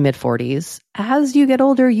in my mid-40s, as you get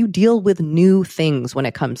older, you deal with new things when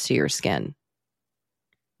it comes to your skin.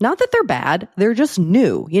 Not that they're bad, they're just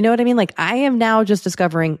new. You know what I mean? Like, I am now just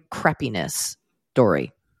discovering crepiness,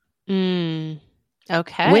 Dory.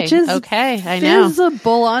 Okay. Which is I know.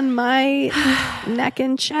 visible on my neck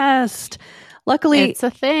and chest. Luckily, it's a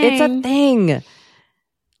thing.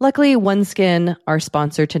 Luckily, OneSkin, our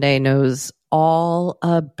sponsor today, knows all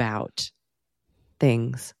about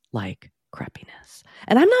things like crappiness.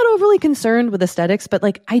 And I'm not overly concerned with aesthetics, but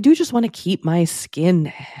like I do just want to keep my skin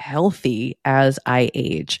healthy as I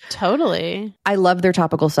age. Totally. I love their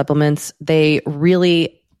topical supplements. They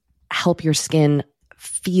really help your skin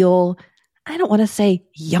feel, I don't want to say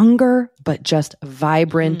younger, but just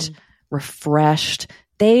vibrant, refreshed.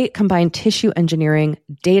 They combine tissue engineering,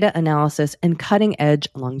 data analysis, and cutting-edge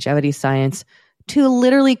longevity science to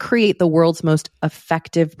literally create the world's most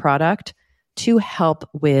effective product to help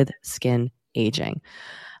with skin aging.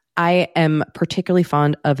 I am particularly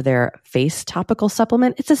fond of their face topical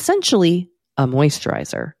supplement. It's essentially a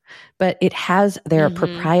moisturizer, but it has their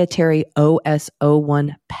proprietary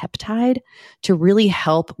OSO1 peptide to really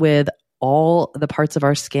help with all the parts of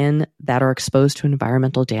our skin that are exposed to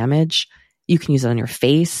environmental damage. You can use it on your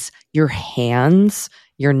face, your hands,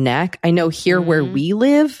 your neck. I know here where we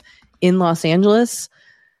live in Los Angeles,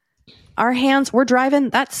 our hands, we're driving,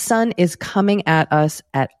 that sun is coming at us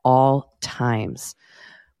at all times.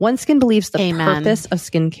 OneSkin believes the purpose of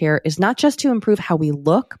skincare is not just to improve how we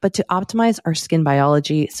look, but to optimize our skin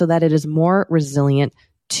biology so that it is more resilient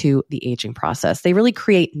to the aging process. They really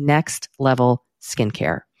create next level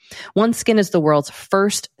skincare. OneSkin is the world's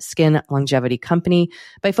first skin longevity company.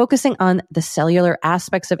 By focusing on the cellular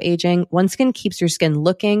aspects of aging, OneSkin keeps your skin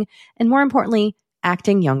looking and, more importantly,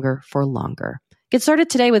 acting younger for longer. Get started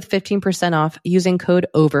today with 15% off using code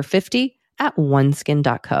OVER50 at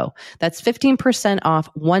oneskin.co. That's 15% off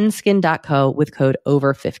oneskin.co with code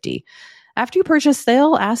OVER50. After you purchase,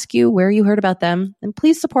 they'll ask you where you heard about them, and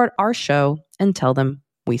please support our show and tell them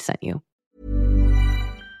we sent you.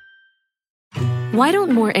 Why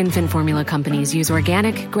don't more infant formula companies use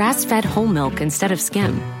organic, grass-fed whole milk instead of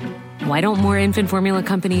skim? Why don't more infant formula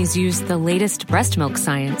companies use the latest breast milk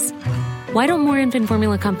science? Why don't more infant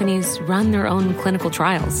formula companies run their own clinical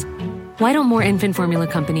trials? Why don't more infant formula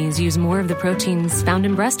companies use more of the proteins found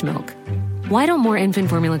in breast milk? Why don't more infant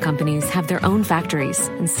formula companies have their own factories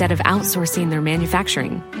instead of outsourcing their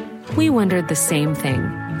manufacturing? We wondered the same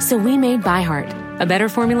thing. So we made ByHeart, a better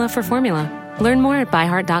formula for formula. Learn more at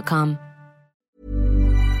byheart.com.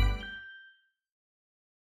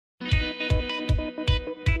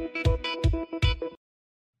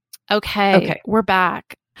 Okay, we're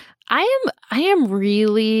back. I am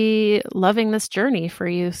really loving this journey for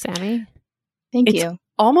you, Sammy. Thank It's you.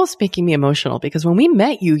 almost making me emotional because when we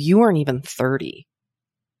met you, you weren't even 30.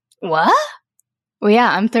 What? Well, yeah,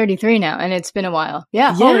 I'm 33 now, and it's been a while.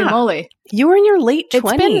 Yeah, holy moly. You were in your late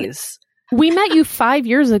 20s. We met you 5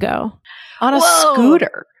 years ago. On a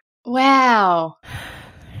scooter. Wow.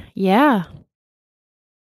 Yeah.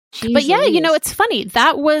 Jeez but yeah, Louise. you know, it's funny.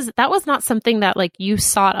 That was not something that like you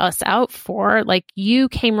sought us out for. Like you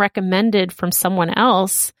came recommended from someone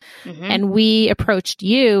else and we approached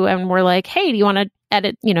you and we're like, hey, do you want to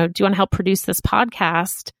edit, do you want to help produce this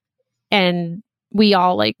podcast? And we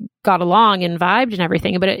all like got along and vibed and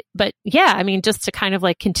everything. But yeah, I mean, just to kind of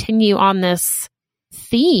like continue on this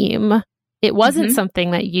theme, it wasn't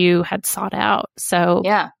something that you had sought out. So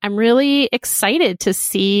yeah, I'm really excited to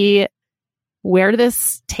see where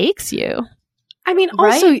this takes you. I mean,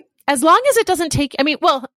 also, as long as it doesn't take,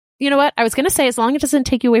 well, you know what? I was going to say, as long as it doesn't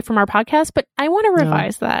take you away from our podcast, but I want to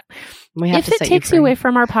revise that. If it takes you away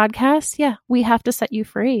from our podcast, yeah, we have to set you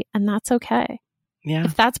free, and that's okay. Yeah.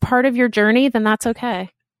 If that's part of your journey, then that's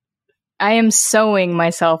okay. I am sewing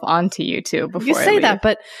myself onto you too before you say that,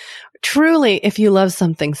 but truly, if you love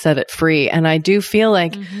something, set it free. And I do feel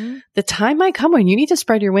like the time might come when you need to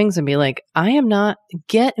spread your wings and be like, I am not,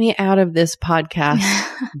 get me out of this podcast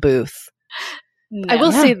booth. No. I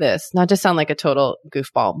will say this, not to sound like a total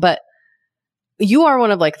goofball, but you are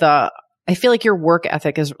one of like I feel like your work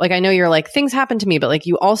ethic is like, I know you're like, things happen to me, but like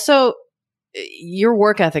you also, your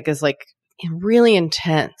work ethic is like really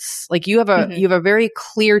intense. Like you have a very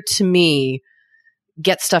clear to me,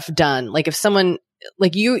 get stuff done. Like if someone,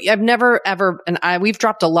 like I've never ever, and we've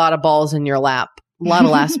dropped a lot of balls in your lap, a lot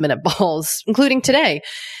of last minute balls, including today.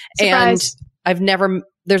 Surprise. And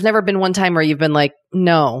there's never been one time where you've been like,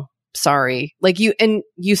 no, sorry. Like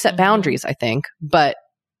you set boundaries, I think, but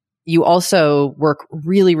you also work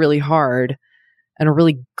really, really hard and are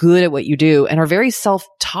really good at what you do and are very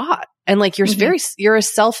self-taught. And like you're a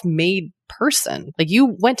self-made person. Like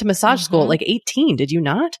you went to massage school at like 18, did you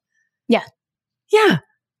not? Yeah. Yeah.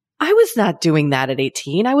 I was not doing that at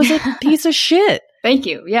 18. I was a piece of shit. Thank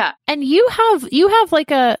you. Yeah. And you have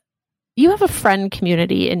a friend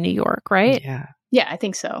community in New York, right? Yeah. Yeah, I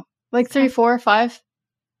think so. Like 3, 4, 5,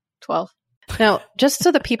 12. Now, just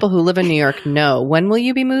so the people who live in New York know, when will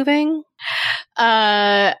you be moving?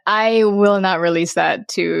 I will not release that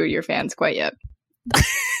to your fans quite yet.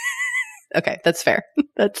 Okay, that's fair.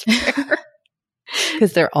 That's fair.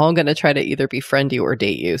 because they're all going to try to either befriend you or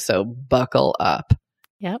date you. So buckle up.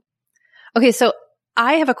 Yep. Okay. So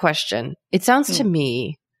I have a question. It sounds to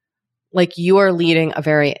me like you are leading a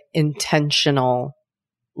very intentional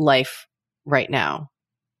life right now.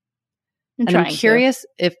 And I'm curious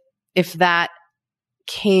if that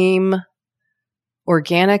came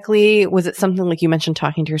organically. Was it something like you mentioned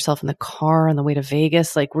talking to yourself in the car on the way to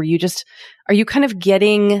Vegas? Like, are you kind of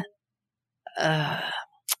getting, I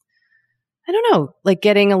don't know, like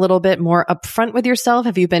getting a little bit more upfront with yourself?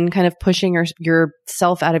 Have you been kind of pushing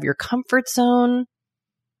yourself out of your comfort zone?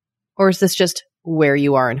 Or is this just where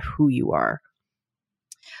you are and who you are?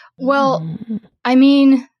 Well, I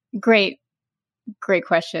mean, great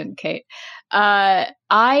question, Kate.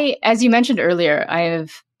 As you mentioned earlier,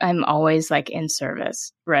 I'm always like in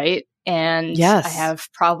service, right? And yes. I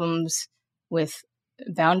have problems with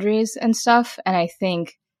boundaries and stuff. And I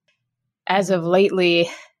think as of lately,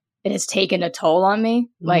 it has taken a toll on me,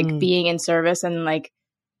 like being in service and like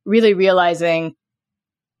really realizing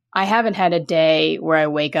I haven't had a day where I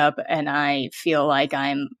wake up and I feel like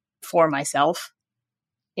I'm for myself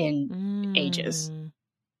in ages.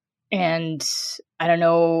 And I don't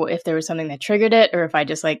know if there was something that triggered it or if I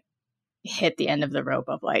just like hit the end of the rope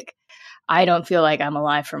of like, I don't feel like I'm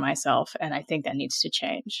alive for myself. And I think that needs to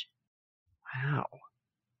change. Wow.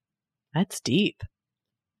 That's deep.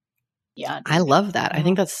 Yeah. I love that. I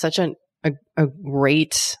think that's such a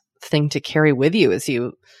great thing to carry with you as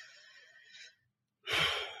you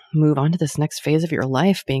move on to this next phase of your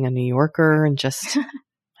life, being a New Yorker and just,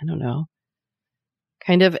 I don't know,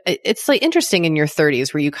 kind of, it's like interesting in your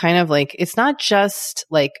 30s where you kind of like, it's not just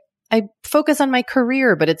like, I focus on my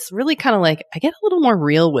career, but it's really kind of like, I get a little more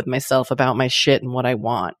real with myself about my shit and what I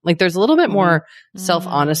want. Like there's a little bit more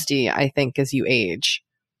self-honesty, I think, as you age.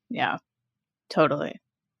 Yeah, totally.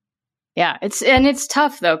 Yeah. It's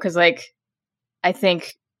tough though. 'Cause like, I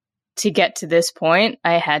think to get to this point,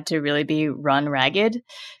 I had to really be run ragged,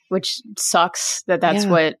 which sucks that's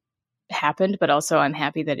what happened, but also I'm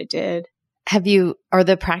happy that it did. Are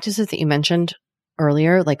the practices that you mentioned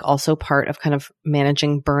earlier, like also part of kind of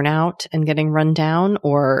managing burnout and getting run down,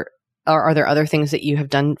 or are there other things that you have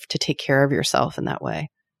done to take care of yourself in that way?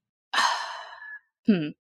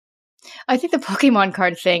 I think the Pokemon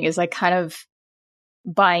card thing is like kind of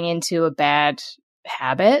buying into a bad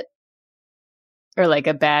habit or like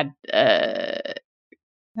a bad, I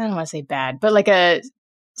don't want to say bad, but like a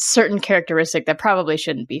certain characteristic that probably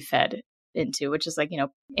shouldn't be fed into, which is like,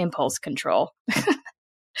 impulse control.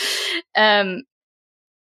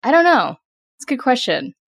 I don't know. It's a good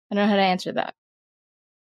question. I don't know how to answer that.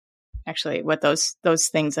 Actually, what those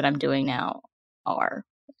things that I'm doing now are.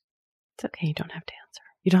 It's okay. You don't have to answer.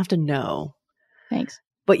 You don't have to know. Thanks.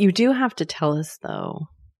 What you do have to tell us, though,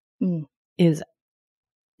 is,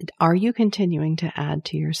 are you continuing to add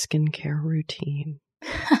to your skincare routine?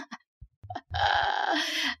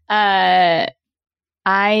 I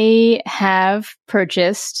have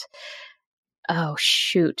purchased,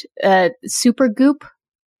 Supergoop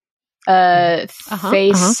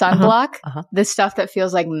face sunblock. The stuff that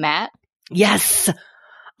feels like matte. Yes.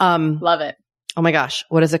 Love it. Oh my gosh.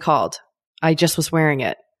 What is it called? I just was wearing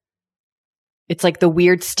it. It's like the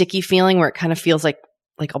weird sticky feeling where it kind of feels like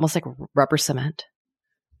almost like rubber cement.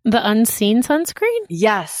 The unseen sunscreen?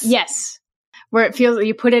 Yes. Yes. Where it feels,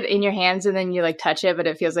 you put it in your hands and then you like touch it, but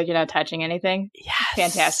it feels like you're not touching anything. Yes.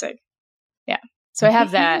 Fantastic. Yeah. So I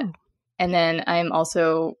have that. And then I'm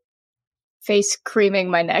also face creaming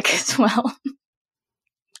my neck as well.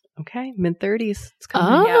 Okay. Mid-30s. It's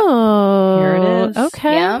coming out. Here it is.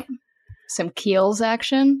 Okay. Yeah. Some Kiehl's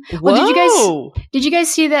action. Whoa. Well, did you guys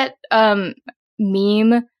see that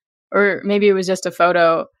meme, or maybe it was just a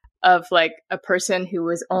photo of like a person who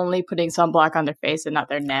was only putting sunblock on their face and not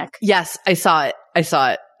their neck? Yes, I saw it.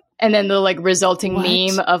 And then the like resulting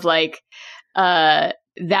meme of like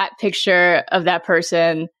that picture of that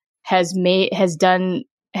person has made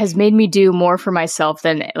me do more for myself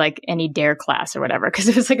than like any DARE class or whatever, because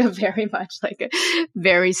it was like a very much like a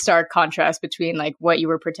very stark contrast between like what you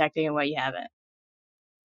were protecting and what you haven't.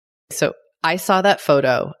 So I saw that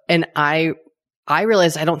photo and I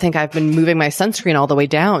realized I don't think I've been moving my sunscreen all the way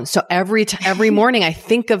down. So every morning I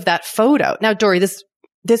think of that photo. Now, Dory, this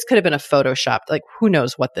could have been a Photoshop. Like, who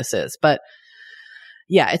knows what this is? But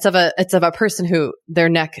yeah, it's of a person who their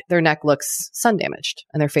neck looks sun damaged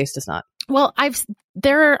and their face does not. Well,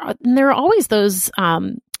 there are always those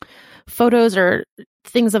photos or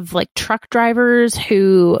things of like truck drivers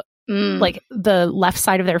who like the left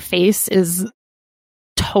side of their face is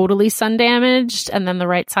totally sun damaged and then the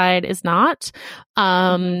right side is not.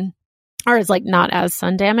 or is like not as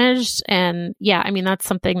sun damaged. And yeah, I mean, that's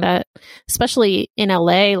something that, especially in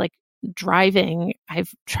LA, like driving, I've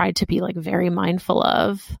tried to be like very mindful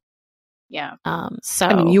of. Yeah. So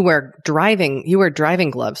I mean, you wear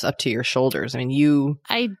driving gloves up to your shoulders. I mean, you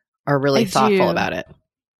are really thoughtful about it.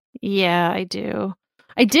 Yeah, I do.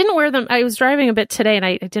 I didn't wear them. I was driving a bit today and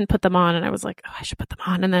I didn't put them on, and I was like, oh, I should put them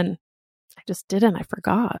on. And then I just didn't. I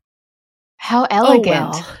forgot. How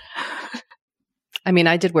elegant. Oh, well. I mean,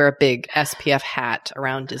 I did wear a big SPF hat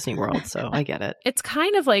around Disney World, so I get it. It's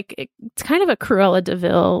kind of like, it's kind of a Cruella de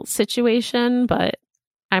Vil situation, but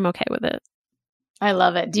I'm okay with it. I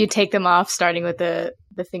love it. Do you take them off starting with the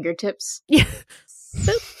fingertips? Yeah.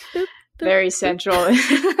 Very central.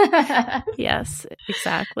 Yes,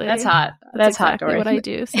 exactly. That's hot. That's exactly hot, Dory. What I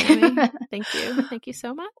do, Sammy. Thank you. Thank you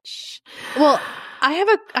so much. Well, I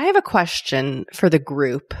have a question for the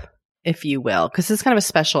group, if you will, because this is kind of a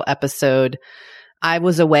special episode. I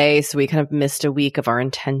was away, so we kind of missed a week of our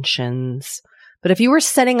intentions. But if you were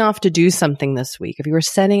setting off to do something this week, if you were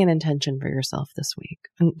setting an intention for yourself this week,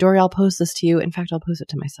 and Dory, I'll pose this to you. In fact, I'll pose it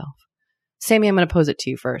to myself. Sammy, I'm going to pose it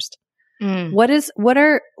to you first. What is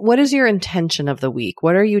your intention of the week?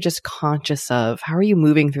 What are you just conscious of? How are you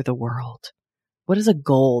moving through the world? What is a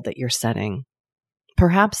goal that you're setting?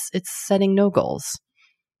 Perhaps it's setting no goals.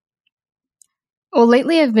 Well,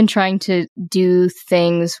 lately I've been trying to do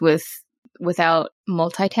things without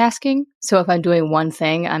multitasking. So if I'm doing one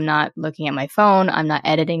thing, I'm not looking at my phone, I'm not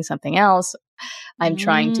editing something else. I'm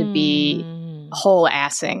trying to be whole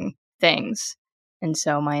assing things. And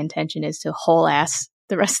so my intention is to whole ass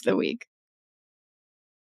the rest of the week.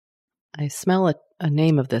 I smell a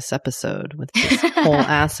name of this episode with this whole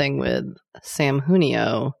assing with Sam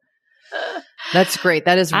Junio. That's great.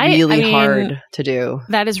 That is really hard to do.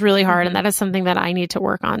 That is really hard, and that is something that I need to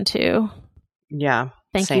work on too. Yeah.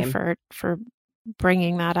 Thank you for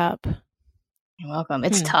bringing that up. You're welcome.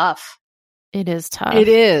 It's tough. It is tough. It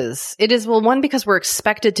is. Well, one, because we're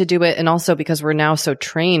expected to do it, and also because we're now so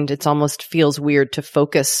trained, it's almost feels weird to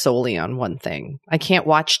focus solely on one thing. I can't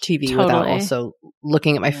watch TV without also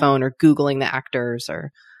looking at my phone or Googling the actors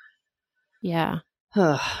or. Yeah.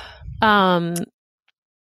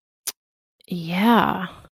 Yeah.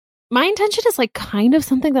 My intention is like kind of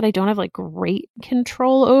something that I don't have like great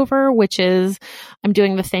control over, which is I'm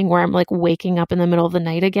doing the thing where I'm like waking up in the middle of the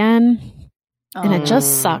night again. And it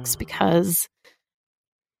just sucks because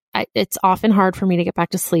it's often hard for me to get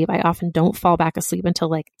back to sleep. I often don't fall back asleep until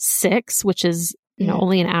like 6, which is,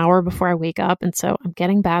 only an hour before I wake up. And so I'm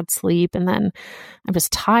getting bad sleep, and then I'm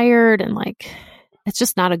just tired, and like, it's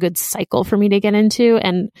just not a good cycle for me to get into.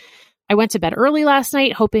 And I went to bed early last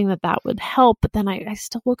night hoping that would help, but then I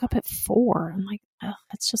still woke up at 4. I'm like,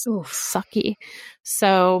 that's just sucky.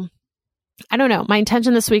 So I don't know. My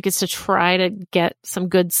intention this week is to try to get some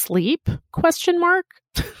good sleep, ?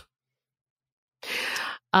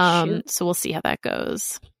 So we'll see how that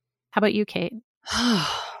goes. How about you, Kate?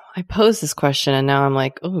 I posed this question and now I'm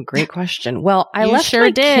like, oh, great question. Well, I left my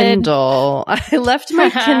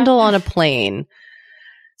Kindle on a plane.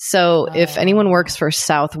 So if anyone works for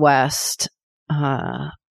Southwest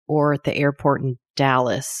or at the airport in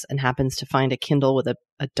Dallas and happens to find a Kindle with a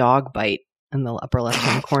dog bite in the upper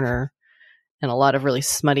left-hand corner, and a lot of really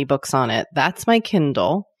smutty books on it. That's my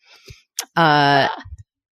Kindle.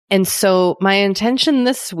 And so my intention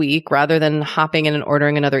this week, rather than hopping in and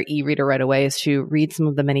ordering another e-reader right away, is to read some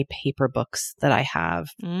of the many paper books that I have.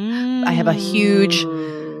 I have a huge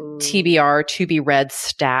TBR, to be read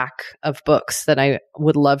stack of books that I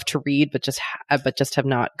would love to read, but just have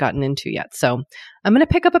not gotten into yet. So I'm going to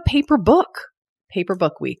pick up a paper book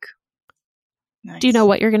week. Nice. Do you know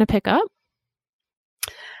what you're going to pick up?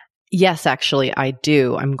 Yes, actually, I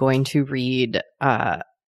do. I'm going to read a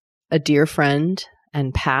dear friend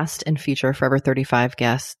and past and future Forever 35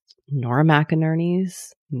 guest, Nora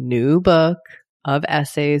McInerney's new book of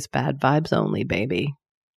essays, Bad Vibes Only, baby.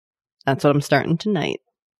 That's what I'm starting tonight.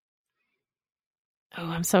 Oh,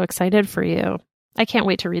 I'm so excited for you. I can't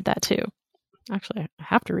wait to read that too. Actually, I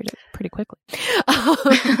have to read it pretty quickly.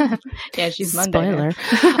 Yeah, she's Monday.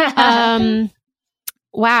 Spoiler.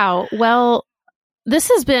 Wow. Well, this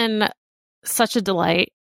has been such a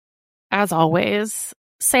delight, as always.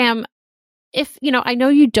 Sam, if, I know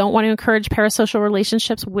you don't want to encourage parasocial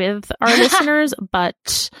relationships with our listeners,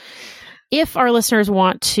 but if our listeners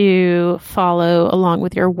want to follow along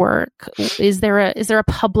with your work, is there a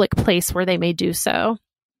public place where they may do so?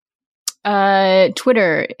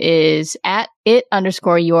 Twitter is at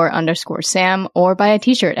 @it_your_Sam, or buy a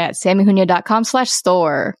t-shirt at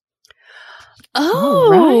sammyjunio.com/store. Oh,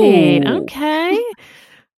 right. Okay.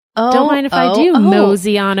 Don't mind if I do.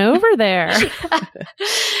 Mosey on over there.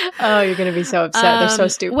 Oh, you're going to be so upset. They're so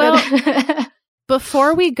stupid. Well,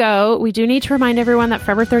 before we go, we do need to remind everyone that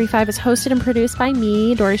Forever 35 is hosted and produced by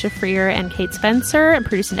me, Dori Shafrir, and Kate Spencer, and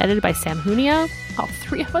produced and edited by Sam Junio. All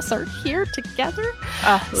three of us are here together.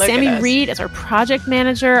 Sammy Reed is our project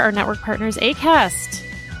manager. Our network partner is Acast.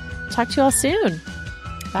 Talk to you all soon.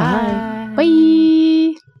 Bye. Bye.